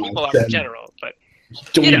playtesters people are in general, but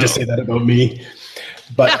don't need to say that about me.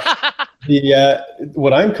 But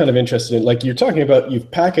what I'm kind of interested in, like you're talking about, you've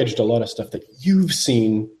packaged a lot of stuff that you've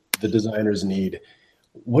seen the designers need.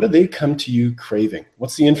 what do they come to you craving?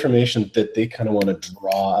 What's the information that they kind of want to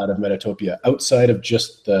draw out of Metatopia outside of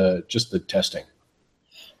just the testing?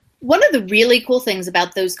 One of the really cool things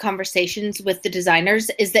about those conversations with the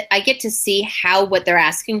designers is that I get to see how what they're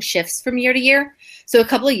asking shifts from year to year. So a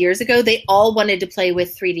couple of years ago, they all wanted to play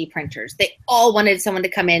with 3D printers. They all wanted someone to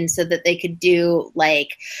come in so that they could do like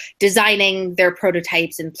designing their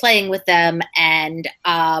prototypes and playing with them. And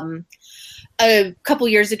a couple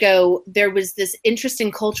years ago, there was this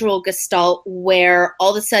interesting cultural gestalt where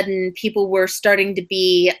all of a sudden people were starting to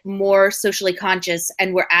be more socially conscious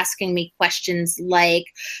and were asking me questions like,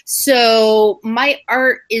 so my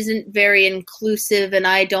art isn't very inclusive and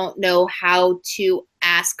I don't know how to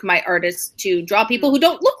ask my artists to draw people who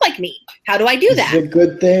don't look like me. How do I do that? It's a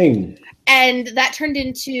good thing. And that turned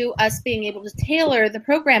into us being able to tailor the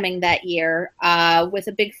programming that year with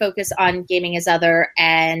a big focus on gaming as other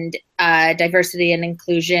and diversity and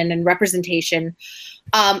inclusion and representation.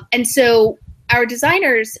 And so our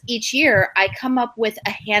designers each year, I come up with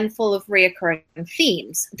a handful of reoccurring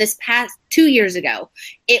themes. This past 2 years ago,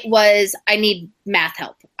 it was, I need math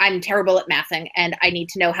help. I'm terrible at mathing and I need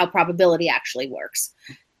to know how probability actually works.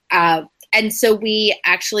 And so we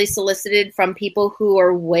actually solicited from people who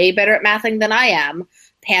are way better at mathing than I am,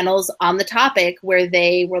 panels on the topic where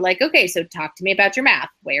they were like, okay, so talk to me about your math.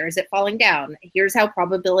 Where is it falling down? Here's how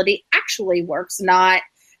probability actually works, not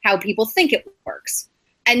how people think it works.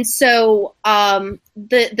 And so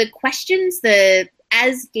the questions,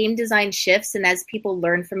 as game design shifts and as people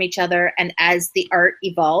learn from each other and as the art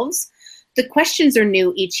evolves, the questions are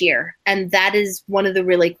new each year. And that is one of the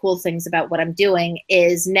really cool things about what I'm doing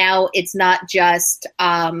is now it's not just,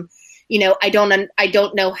 I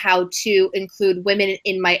don't know how to include women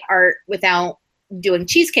in my art without doing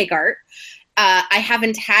cheesecake art. I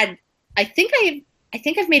think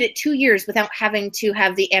I've made it 2 years without having to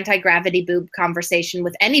have the anti-gravity boob conversation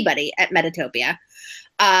with anybody at Metatopia.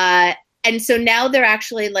 And so now they're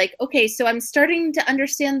actually like, okay, so I'm starting to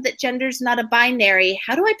understand that gender's not a binary.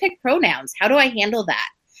 How do I pick pronouns? How do I handle that?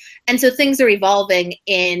 And so things are evolving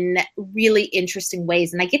in really interesting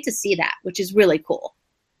ways. And I get to see that, which is really cool.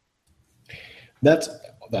 That's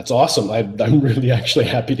awesome. I'm really actually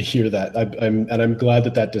happy to hear that. I'm glad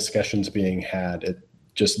that discussion's being had.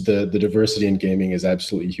 Just the diversity in gaming is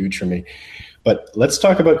absolutely huge for me. But let's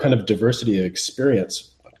talk about kind of diversity of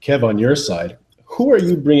experience. Kev, on your side, who are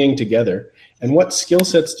you bringing together and what skill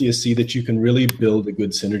sets do you see that you can really build a good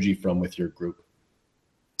synergy from with your group?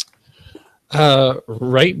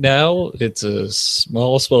 Right now, it's a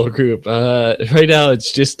small group. Right now,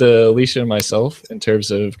 it's just Alicia and myself in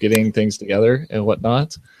terms of getting things together and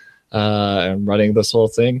whatnot, and running this whole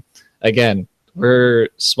thing. Again, we're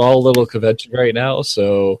small little convention right now,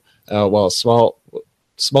 so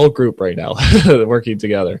small group right now working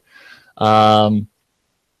together.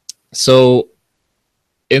 So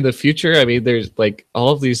in the future, I mean, there's like all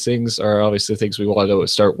of these things are obviously things we want to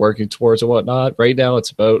start working towards and whatnot. Right now,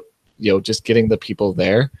 it's about just getting the people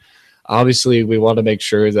there. Obviously, we want to make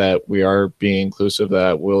sure that we are being inclusive.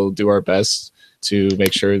 That we'll do our best to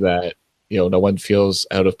make sure that no one feels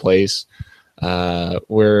out of place.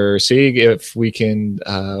 We're seeing if we can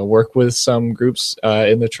work with some groups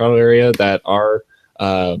in the Toronto area that are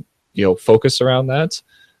focused around that.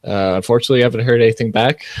 Unfortunately, I haven't heard anything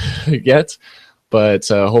back yet, but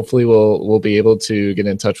hopefully we'll be able to get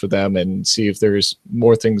in touch with them and see if there's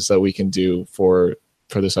more things that we can do for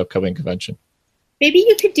this upcoming convention. Maybe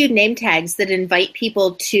you could do name tags that invite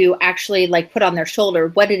people to actually like put on their shoulder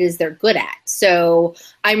what it is they're good at. So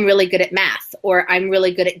I'm really good at math, or I'm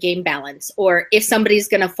really good at game balance, or if somebody's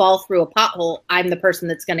going to fall through a pothole, I'm the person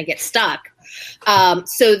that's going to get stuck.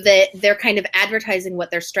 So that they're kind of advertising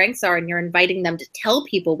what their strengths are and you're inviting them to tell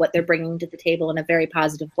people what they're bringing to the table in a very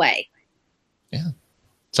positive way. Yeah.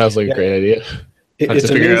 Sounds like a great idea. It's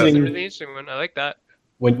amazing. Really interesting one. I like that.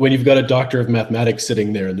 When you've got a doctor of mathematics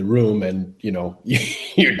sitting there in the room and,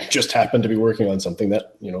 you just happen to be working on something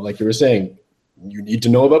that, like you were saying, you need to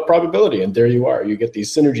know about probability. And there you are. You get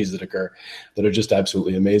these synergies that occur that are just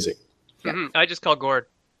absolutely amazing. Mm-hmm. I just call Gord.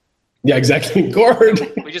 Yeah, exactly. Gord.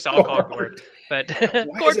 We just all call Gord. But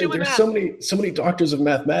Gord doing there's math. so many doctors of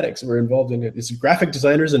mathematics who are involved in it. It's graphic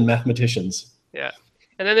designers and mathematicians. Yeah.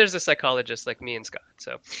 And then there's a psychologist like me and Scott.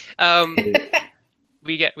 So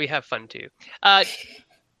we have fun too.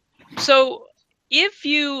 So if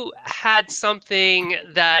you had something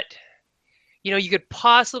that, you could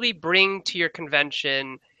possibly bring to your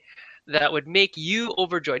convention that would make you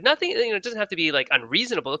overjoyed, nothing, it doesn't have to be like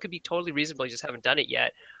unreasonable. It could be totally reasonable. You just haven't done it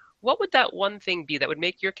yet. What would that one thing be that would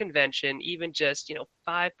make your convention even just,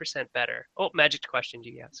 5% better? Oh, magic question.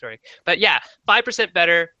 Yeah, sorry. But yeah, 5%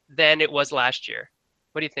 better than it was last year.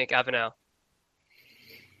 What do you think, Avanel?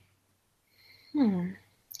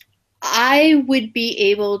 I would be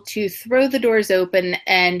able to throw the doors open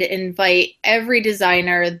and invite every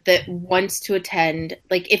designer that wants to attend.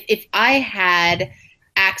 Like if I had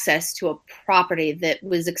access to a property that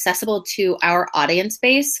was accessible to our audience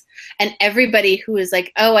base and everybody who is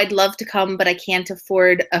like, oh, I'd love to come, but I can't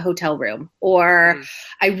afford a hotel room, or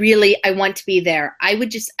I want to be there. I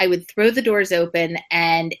would throw the doors open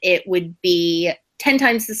and it would be 10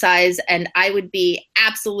 times the size, and I would be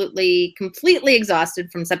absolutely completely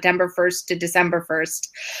exhausted from September 1st to December 1st.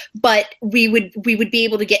 But we would be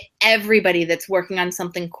able to get everybody that's working on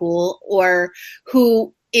something cool or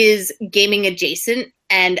who is gaming adjacent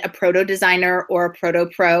and a proto designer or a proto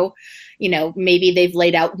pro. You know, maybe they've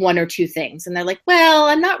laid out one or two things and they're like, well,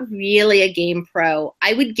 I'm not really a game pro.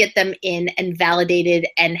 I would get them in and validated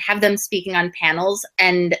and have them speaking on panels.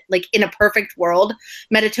 And like in a perfect world,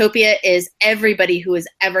 Metatopia is everybody who has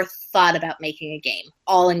ever thought about making a game,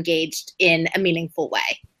 all engaged in a meaningful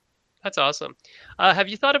way. That's awesome. Have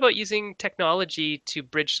you thought about using technology to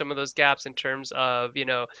bridge some of those gaps in terms of,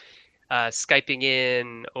 Skyping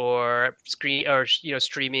in or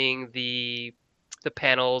streaming the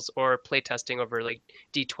panels or playtesting over like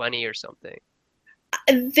D20 or something?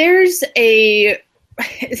 There's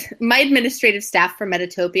my administrative staff for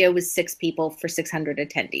Metatopia was 6 people for 600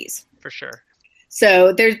 attendees. For sure.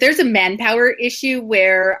 So there's a manpower issue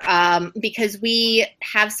where because we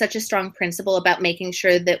have such a strong principle about making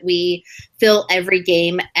sure that we fill every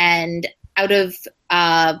game, and out of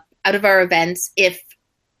our events, if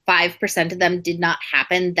 5% of them did not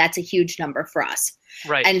happen, that's a huge number for us.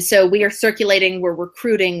 Right. And so we are circulating, we're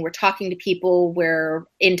recruiting, we're talking to people, we're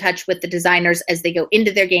in touch with the designers as they go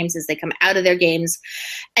into their games, as they come out of their games.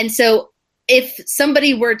 And so if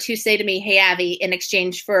somebody were to say to me, hey, Avi, in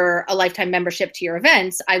exchange for a lifetime membership to your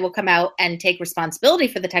events, I will come out and take responsibility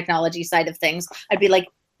for the technology side of things, I'd be like,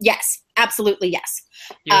 yes, absolutely yes.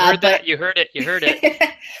 You heard that. You heard it.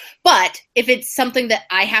 But if it's something that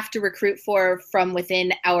I have to recruit for from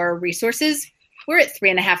within our resources, we're at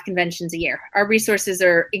 3.5 conventions a year. Our resources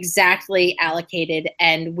are exactly allocated,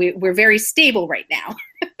 and we're very stable right now.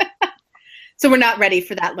 So we're not ready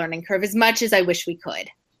for that learning curve as much as I wish we could.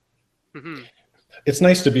 Mm-hmm. It's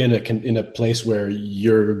nice to be in a place where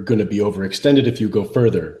you're going to be overextended if you go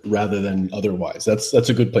further rather than otherwise. That's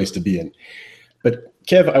a good place to be in. But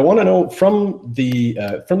Kev, I want to know from the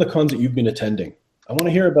cons that you've been attending, I want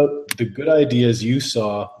to hear about the good ideas you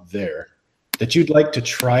saw there that you'd like to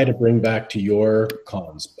try to bring back to your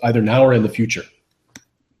cons, either now or in the future.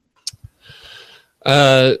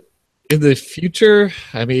 In the future,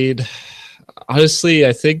 I mean, honestly,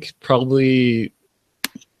 I think probably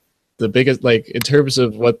the biggest, like in terms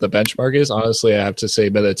of what the benchmark is, honestly, I have to say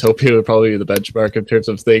Metatopia would probably be the benchmark in terms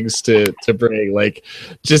of things to bring. Like,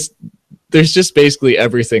 just there's just basically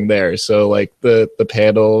everything there. So like the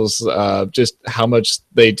panels, just how much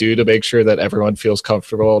they do to make sure that everyone feels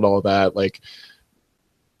comfortable and all that. Like,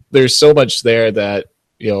 there's so much there that,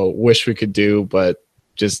 wish we could do, but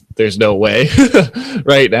just there's no way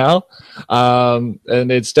right now. And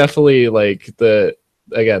it's definitely like the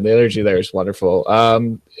energy there is wonderful.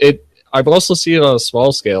 I've also seen it on a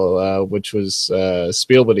small scale, which was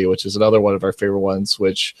Spielmany, which is another one of our favorite ones,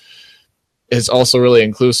 which is also really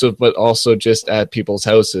inclusive, but also just at people's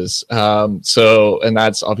houses. And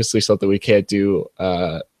that's obviously something we can't do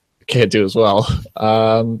as well.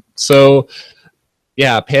 So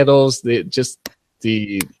yeah, panels, the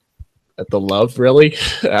love really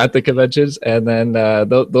at the conventions, and then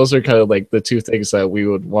those are kind of like the two things that we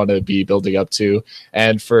would want to be building up to.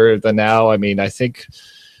 And for the now, I mean, I think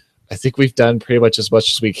we've done pretty much as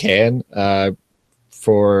we can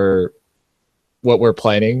for what we're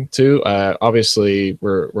planning to. Obviously,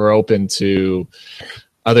 we're open to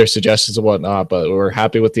other suggestions and whatnot, but we're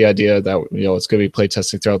happy with the idea that it's going to be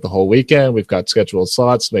playtesting throughout the whole weekend. We've got scheduled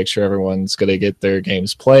slots to make sure everyone's going to get their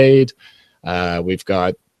games played. We've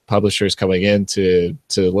got publishers coming in to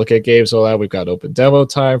look at games and all that. We've got open demo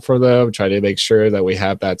time for them, trying to make sure that we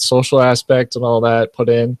have that social aspect and all that put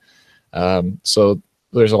in. So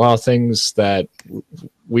there's a lot of things that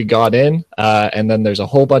we got in, and then there's a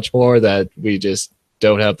whole bunch more that we just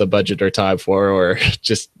don't have the budget or time for, or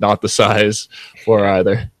just not the size for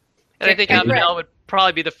either. And I think Avanel would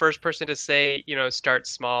probably be the first person to say, start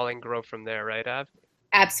small and grow from there, right, Av?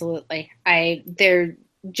 Absolutely. They're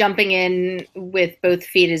jumping in with both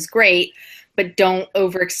feet is great, but don't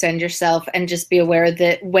overextend yourself, and just be aware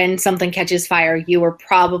that when something catches fire, you are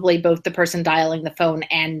probably both the person dialing the phone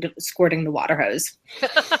and squirting the water hose.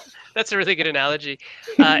 That's a really good analogy.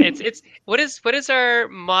 What is our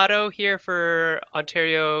motto here for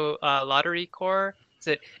Ontario Lottery Corps? Is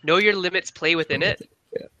it know your limits, play within it?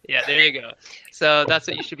 Yeah, there you go. So that's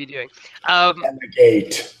what you should be doing.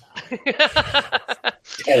 Delegate.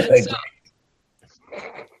 So,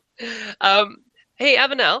 hey,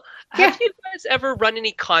 Avenel, have you guys ever run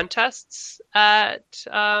any contests at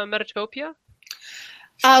Metatopia?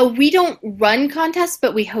 We don't run contests,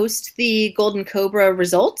 but we host the Golden Cobra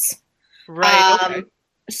results. Right. Okay.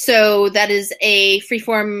 So that is a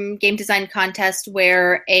freeform game design contest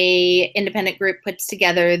where a independent group puts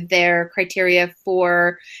together their criteria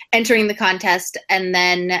for entering the contest, and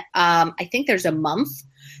then I think there's a month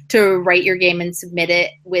to write your game and submit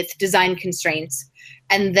it with design constraints.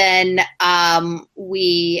 And then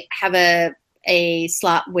we have a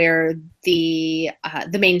slot where the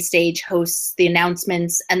main stage hosts the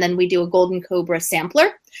announcements, and then we do a Golden Cobra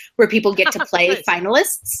sampler where people get to play Nice.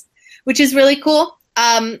 finalists, which is really cool.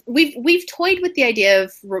 We've toyed with the idea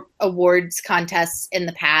of awards contests in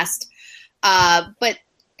the past, but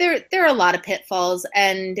there are a lot of pitfalls,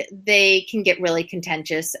 and they can get really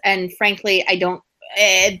contentious. And frankly, I don't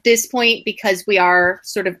at this point, because we are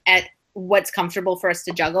sort of at what's comfortable for us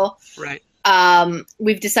to juggle. Right.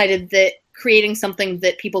 We've decided that creating something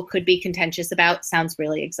that people could be contentious about sounds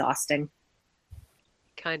really exhausting.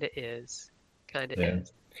 Kind of is. Kind of Yeah.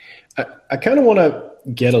 is. I kind of want to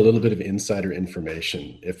get a little bit of insider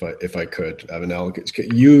information, if I could, Avenel.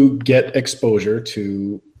 You get exposure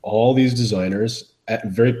to all these designers, at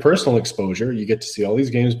very personal exposure. You get to see all these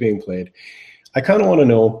games being played. I kind of want to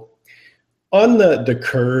know, on the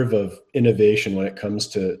curve of innovation when it comes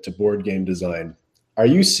to board game design, are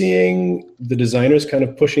you seeing the designers kind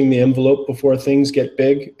of pushing the envelope before things get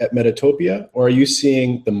big at Metatopia, or are you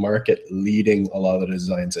seeing the market leading a lot of the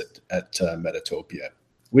designs at Metatopia?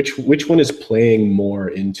 Which one is playing more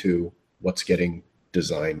into what's getting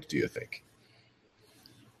designed, do you think?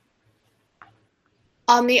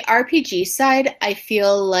 On the RPG side, I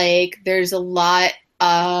feel like there's a lot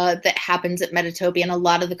that happens at Metatopia, and a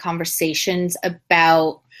lot of the conversations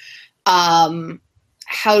about how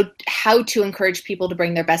to encourage people to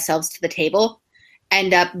bring their best selves to the table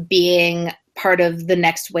end up being part of the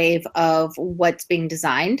next wave of what's being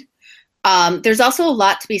designed. There's also a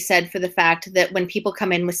lot to be said for the fact that when people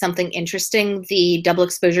come in with something interesting, the double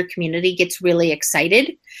exposure community gets really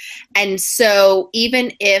excited. And so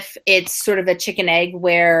even if it's sort of a chicken egg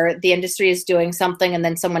where the industry is doing something and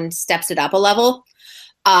then someone steps it up a level,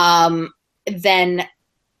 then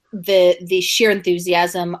the sheer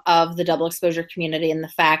enthusiasm of the double exposure community and the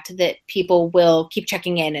fact that people will keep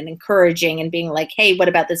checking in and encouraging and being like, hey, what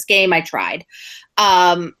about this game? I tried.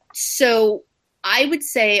 So I would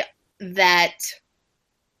say that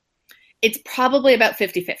it's probably about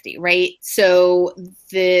 50-50, right? So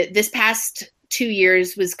this past 2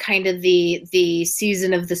 years was kind of the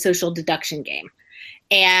season of the social deduction game.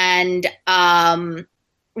 And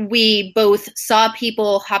we both saw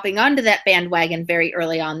people hopping onto that bandwagon very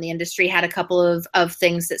early on. The industry had a couple of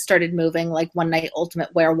things that started moving, like One Night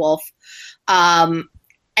Ultimate Werewolf.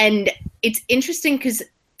 And it's interesting because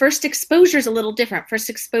first exposure is a little different. First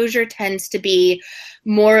exposure tends to be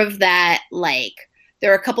more of that, like,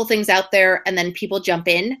 there are a couple things out there and then people jump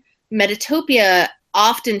in. Metatopia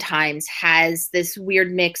oftentimes has this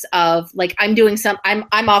weird mix of, like, I'm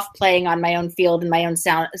off playing on my own field in my own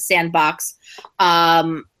sandbox,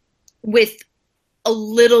 with a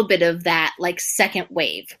little bit of that, like, second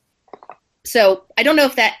wave. So I don't know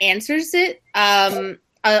if that answers it.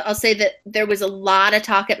 I'll say that there was a lot of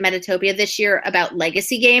talk at Metatopia this year about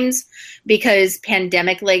legacy games because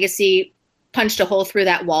Pandemic Legacy punched a hole through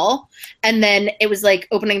that wall. And then it was like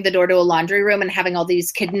opening the door to a laundry room and having all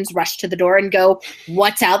these kittens rush to the door and go,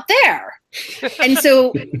 what's out there? And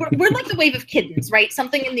so we're like the wave of kittens, right?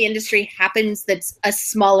 Something in the industry happens that's a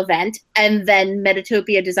small event, and then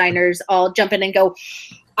Metatopia designers all jump in and go,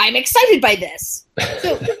 I'm excited by this.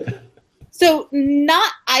 So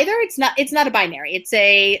not either. It's not a binary.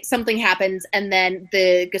 It's something happens and then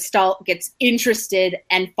the Gestalt gets interested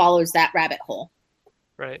and follows that rabbit hole.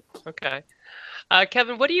 Right. Okay.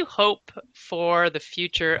 Kevin, what do you hope for the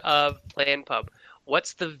future of Play and Pub?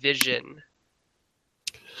 What's the vision?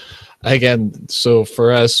 Again, so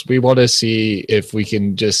for us, we want to see if we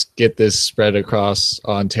can just get this spread across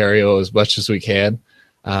Ontario as much as we can,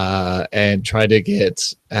 and try to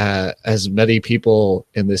get as many people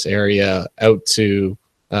in this area out to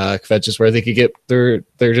conventions where they could get their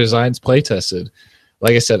designs play tested.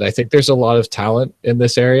 Like I said, I think there's a lot of talent in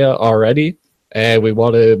this area already, and we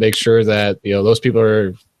want to make sure that those people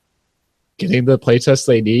are getting the play tests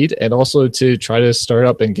they need, and also to try to start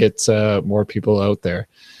up and get more people out there.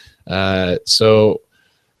 So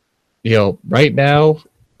right now,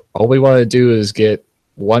 all we want to do is get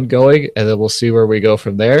one going, and then we'll see where we go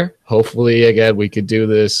from there. Hopefully, again, we could do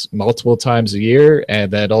this multiple times a year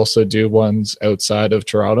and then also do ones outside of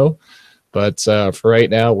Toronto. But for right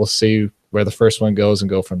now, we'll see where the first one goes and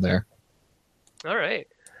go from there. All right.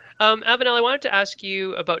 Avenel, I wanted to ask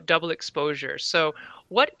you about double exposure. So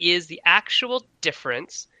what is the actual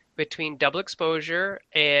difference between double exposure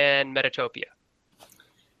and Metatopia?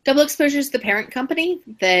 Double Exposure is the parent company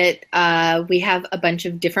that we have a bunch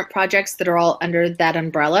of different projects that are all under that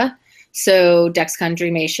umbrella. So Dexcon,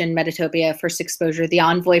 Dreamation, Metatopia, First Exposure, the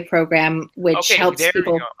Envoy program, which helps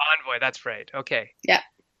people. Envoy, that's right. Okay. Yeah.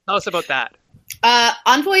 Tell us about that.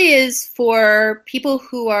 Envoy is for people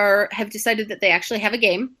who have decided that they actually have a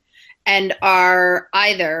game and are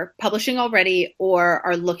either publishing already or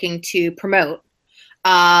are looking to promote.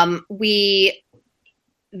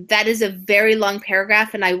 That is a very long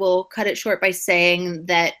paragraph, and I will cut it short by saying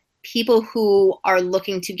that people who are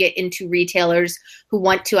looking to get into retailers, who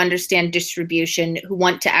want to understand distribution, who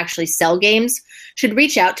want to actually sell games, should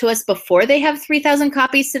reach out to us before they have 3,000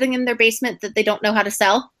 copies sitting in their basement that they don't know how to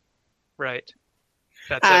sell. Right.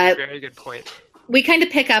 That's a very good point. We kind of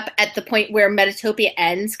pick up at the point where Metatopia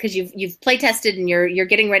ends, because you've play tested and you're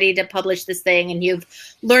getting ready to publish this thing, and you've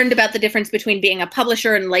learned about the difference between being a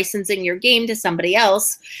publisher and licensing your game to somebody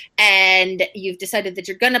else, and you've decided that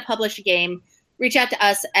you're going to publish a game. Reach out to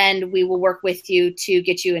us, and we will work with you to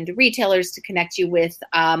get you into retailers, to connect you with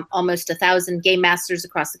almost 1,000 game masters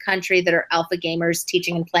across the country that are alpha gamers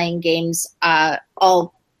teaching and playing games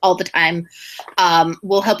all the time.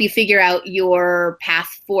 We'll help you figure out your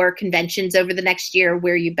path for conventions over the next year,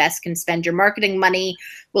 where you best can spend your marketing money.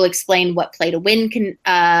 We'll explain what play to win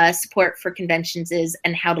support for conventions is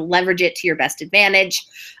and how to leverage it to your best advantage.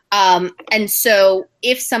 And so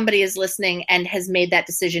if somebody is listening and has made that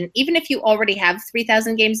decision, even if you already have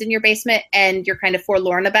 3,000 games in your basement and you're kind of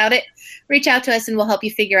forlorn about it, reach out to us and we'll help you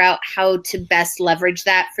figure out how to best leverage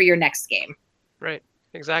that for your next game. Right.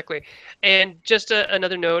 Exactly. And just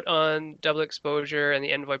another note on double exposure and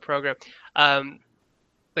the Envoy program.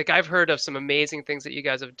 I've heard of some amazing things that you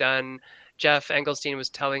guys have done. Jeff Engelstein was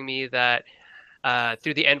telling me that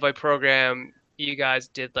through the Envoy program, you guys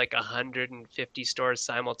did 150 stores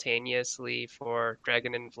simultaneously for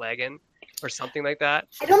Dragon and Flagon or something like that.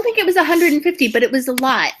 I don't think it was 150, but it was a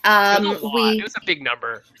lot. It was a big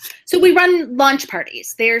number. So we run launch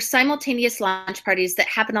parties. They're simultaneous launch parties that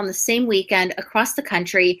happen on the same weekend across the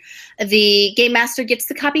country. The game master gets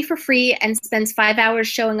the copy for free and spends 5 hours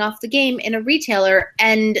showing off the game in a retailer.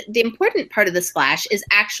 And the important part of the splash is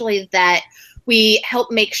actually that we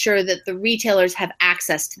help make sure that the retailers have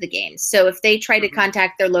access to the games. So if they try to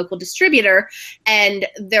contact their local distributor and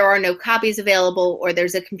there are no copies available, or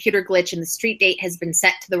there's a computer glitch and the street date has been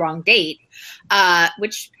set to the wrong date,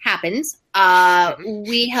 which happens,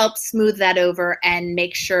 we help smooth that over and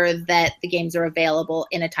make sure that the games are available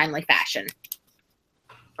in a timely fashion.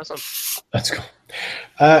 Awesome. That's cool.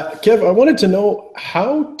 Kev, I wanted to know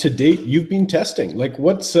how to date you've been testing.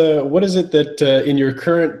 What is it that in your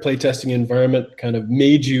current playtesting environment kind of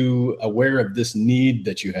made you aware of this need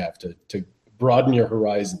that you have to broaden your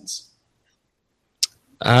horizons?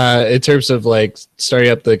 In terms of starting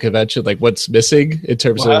up the convention, what's missing in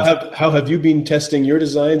terms of how have you been testing your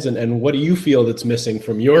designs, and what do you feel that's missing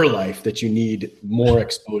from your life that you need more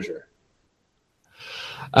exposure?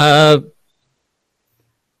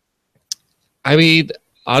 I mean,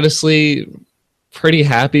 honestly, pretty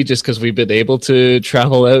happy just because we've been able to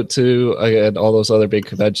travel out to all those other big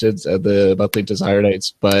conventions and the monthly Desire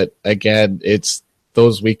Nights. But again, it's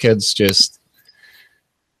those weekends there's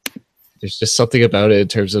just something about it in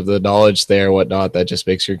terms of the knowledge there and whatnot that just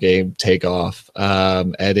makes your game take off.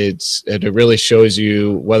 And it really shows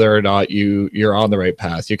you whether or not you're on the right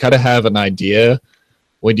path. You kind of have an idea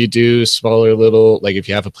when you do smaller little, if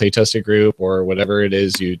you have a playtesting group or whatever it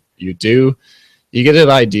is you do, you get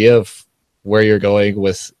an idea of where you're going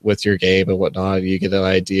with your game and whatnot. You get an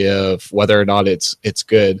idea of whether or not it's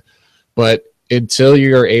good. But until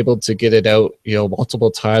you're able to get it out,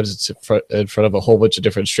 multiple times, in front of a whole bunch of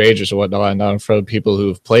different strangers and whatnot, and not in front of people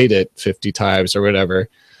who've played it 50 times or whatever,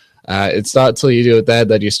 it's not until you do it then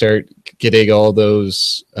that you start getting all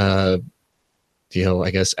those, I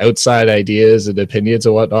guess, outside ideas and opinions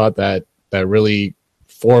and whatnot that really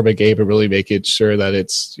form a game and really make it sure that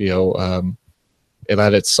it's, and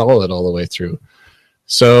that it's solid all the way through.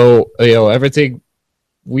 So, everything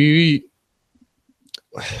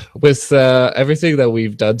with everything that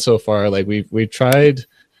we've done so far, we've tried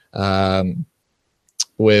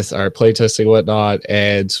with our playtesting and whatnot,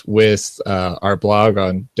 and with our blog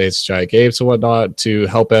on Days of Giant Games and whatnot, to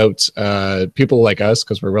help out people like us,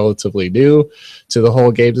 because we're relatively new to the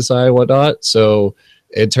whole game design and whatnot. So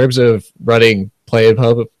in terms of running Play and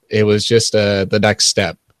Pub, it was just the next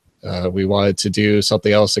step. We wanted to do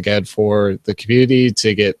something else again for the community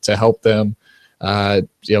to help them, do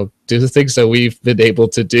the things that we've been able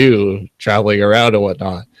to do traveling around and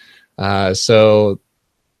whatnot. So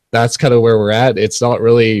that's kind of where we're at. It's not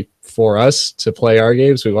really for us to play our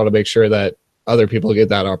games. We want to make sure that other people get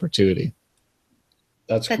that opportunity.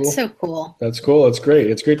 That's cool. That's so cool. That's cool. It's great.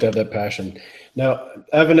 It's great to have that passion. Now,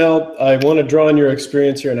 Avenel, I want to draw on your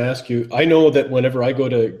experience here and ask you, I know that whenever I go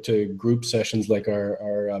to group sessions like our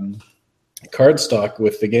cardstock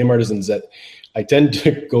with the game artisans, that I tend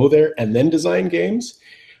to go there and then design games.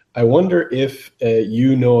 I wonder if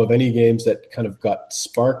you know of any games that kind of got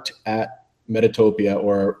sparked at Metatopia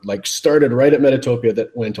or like started right at Metatopia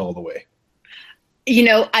that went all the way.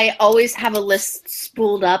 I always have a list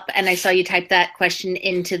spooled up, and I saw you type that question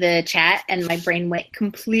into the chat, and my brain went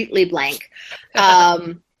completely blank.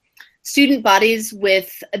 Student Bodies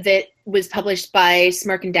that was published by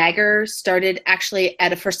Smirk and Dagger started actually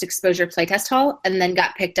at a First Exposure playtest hall, and then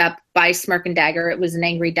got picked up by Smirk and Dagger. It was an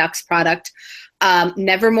Angry Ducks product.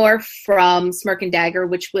 Nevermore from Smirk and Dagger,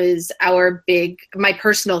 which was my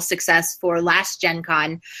personal success for last Gen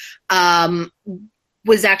Con,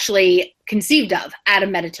 was actually conceived of at a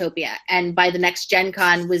Metatopia, and by the next Gen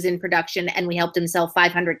Con was in production, and we helped him sell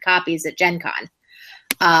 500 copies at Gen Con.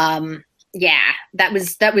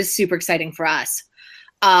 That was super exciting for us.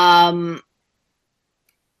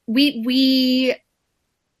 We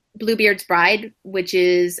Bluebeard's Bride, which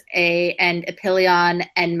is and Epilion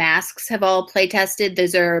and Masks have all play tested.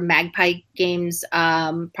 Those are Magpie Games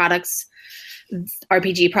products,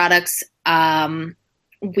 RPG products.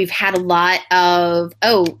 We've had a lot of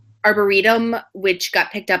Arboretum, which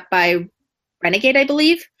got picked up by Renegade, I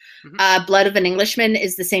believe. Mm-hmm. Blood of an Englishman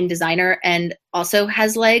is the same designer and also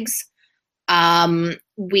has legs.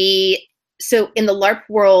 So in the LARP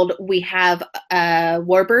world, we have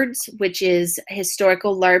Warbirds, which is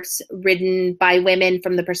historical LARPs written by women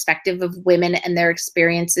from the perspective of women and their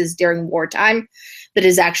experiences during wartime. That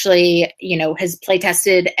is actually, has play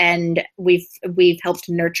tested, and we've helped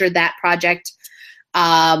nurture that project.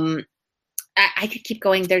 I could keep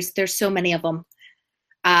going. There's so many of them.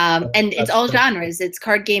 And it's all genres. It's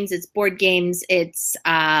card games, it's board games,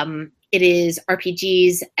 it is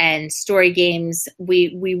RPGs and story games.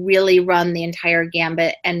 We really run the entire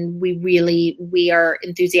gambit, and we are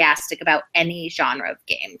enthusiastic about any genre of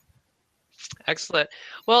game. Excellent.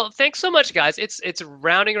 Well, thanks so much, guys. It's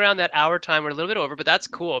rounding around that hour time. We're a little bit over, but that's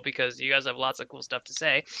cool because you guys have lots of cool stuff to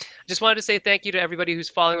say. Just wanted to say thank you to everybody who's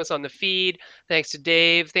following us on the feed. Thanks to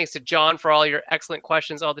Dave. Thanks to John for all your excellent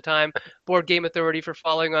questions all the time. Board Game Authority for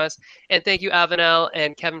following us. And thank you, Avenel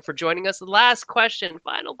and Kevin, for joining us. The last question,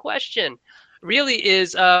 final question, really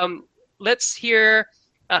is let's hear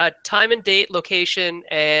time and date, location,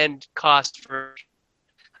 and cost for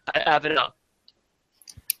Avenel.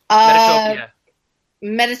 Metatopia.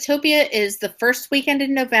 Metatopia is the first weekend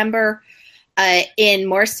in November in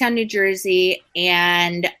Morristown, New Jersey,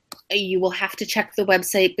 and you will have to check the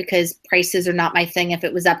website because prices are not my thing. If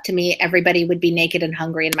it was up to me, everybody would be naked and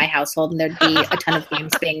hungry in my household, and there'd be a ton of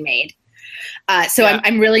games being made.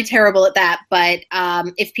 I'm really terrible at that, but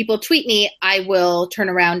if people tweet me, I will turn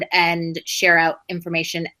around and share out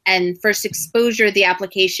information. And First Exposure, the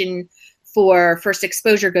application for First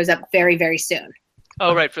Exposure goes up very, very soon.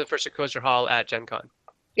 Oh, right, for the First Exposure Hall at Gen Con.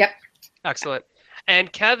 Yep. Excellent.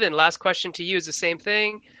 And Kevin, last question to you is the same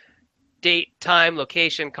thing. Date, time,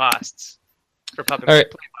 location, costs for Pub and All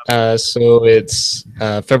right. So it's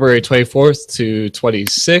February 24th to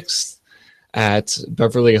 26th at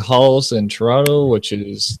Beverly Halls in Toronto, which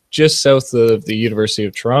is just south of the University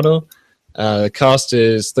of Toronto. The cost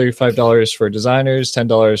is $35 for designers,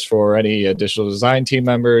 $10 for any additional design team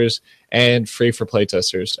members, and free for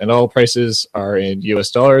playtesters. And all prices are in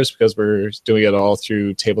US dollars because we're doing it all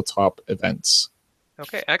through tabletop events.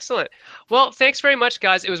 Okay, excellent. Well, thanks very much,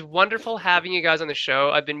 guys. It was wonderful having you guys on the show.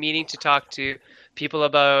 I've been meaning to talk to people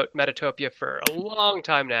about Metatopia for a long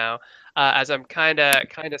time now, as I'm kind of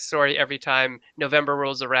sorry every time November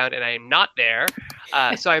rolls around and I'm not there.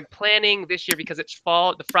 So I'm planning this year, because it's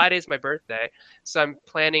fall, the Friday is my birthday, so I'm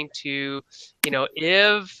planning to,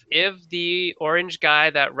 if the orange guy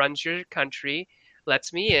that runs your country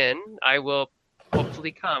lets me in, I will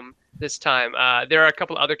hopefully come this time. There are a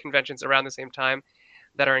couple other conventions around the same time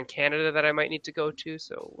that are in Canada that I might need to go to,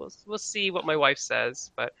 so we'll see what my wife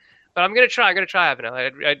says, but I'm gonna try.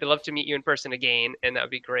 Avenel. I'd love to meet you in person again, and that would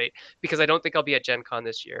be great, because I don't think I'll be at Gen Con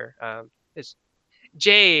this year.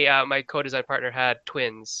 Jay, my co-design partner, had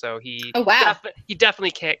twins, so he Oh, wow. he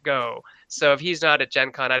definitely can't go. So if he's not at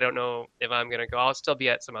Gen Con, I don't know if I'm gonna go. I'll still be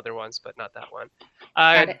at some other ones, but not that one.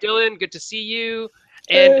 Got it. Dylan, good to see you,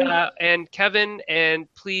 Hey. and Kevin, and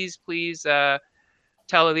please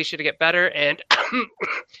tell Alicia to get better. And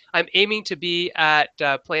I'm aiming to be at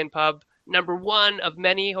Play and Pub #1 of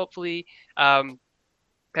many, hopefully,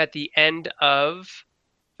 at the end of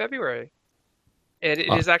February. And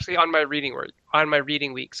it is actually on my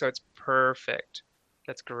reading week, so it's perfect.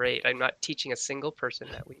 That's great. I'm not teaching a single person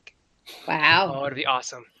that week. Wow. Oh, it'll be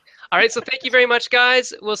awesome. All right, so thank you very much,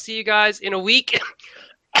 guys. We'll see you guys in a week.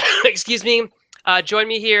 Excuse me. Join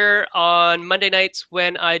me here on Monday nights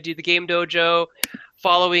when I do the Game Dojo,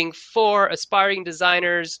 following 4 aspiring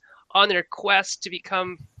designers on their quest to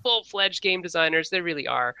become full-fledged game designers. They really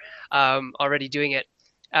are already doing it,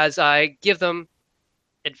 as I give them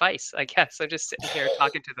advice, I guess. I'm just sitting here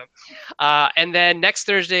talking to them. And then next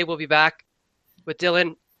Thursday, we'll be back with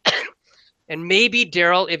Dylan and maybe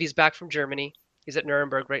Daryl, if he's back from Germany. He's at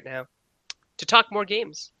Nuremberg right now, to talk more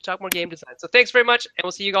games, talk more game design. So thanks very much, and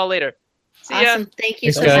we'll see you all later. See ya. Awesome. Thank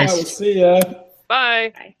you Thanks, so guys. much. See ya.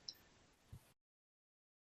 Bye. Bye.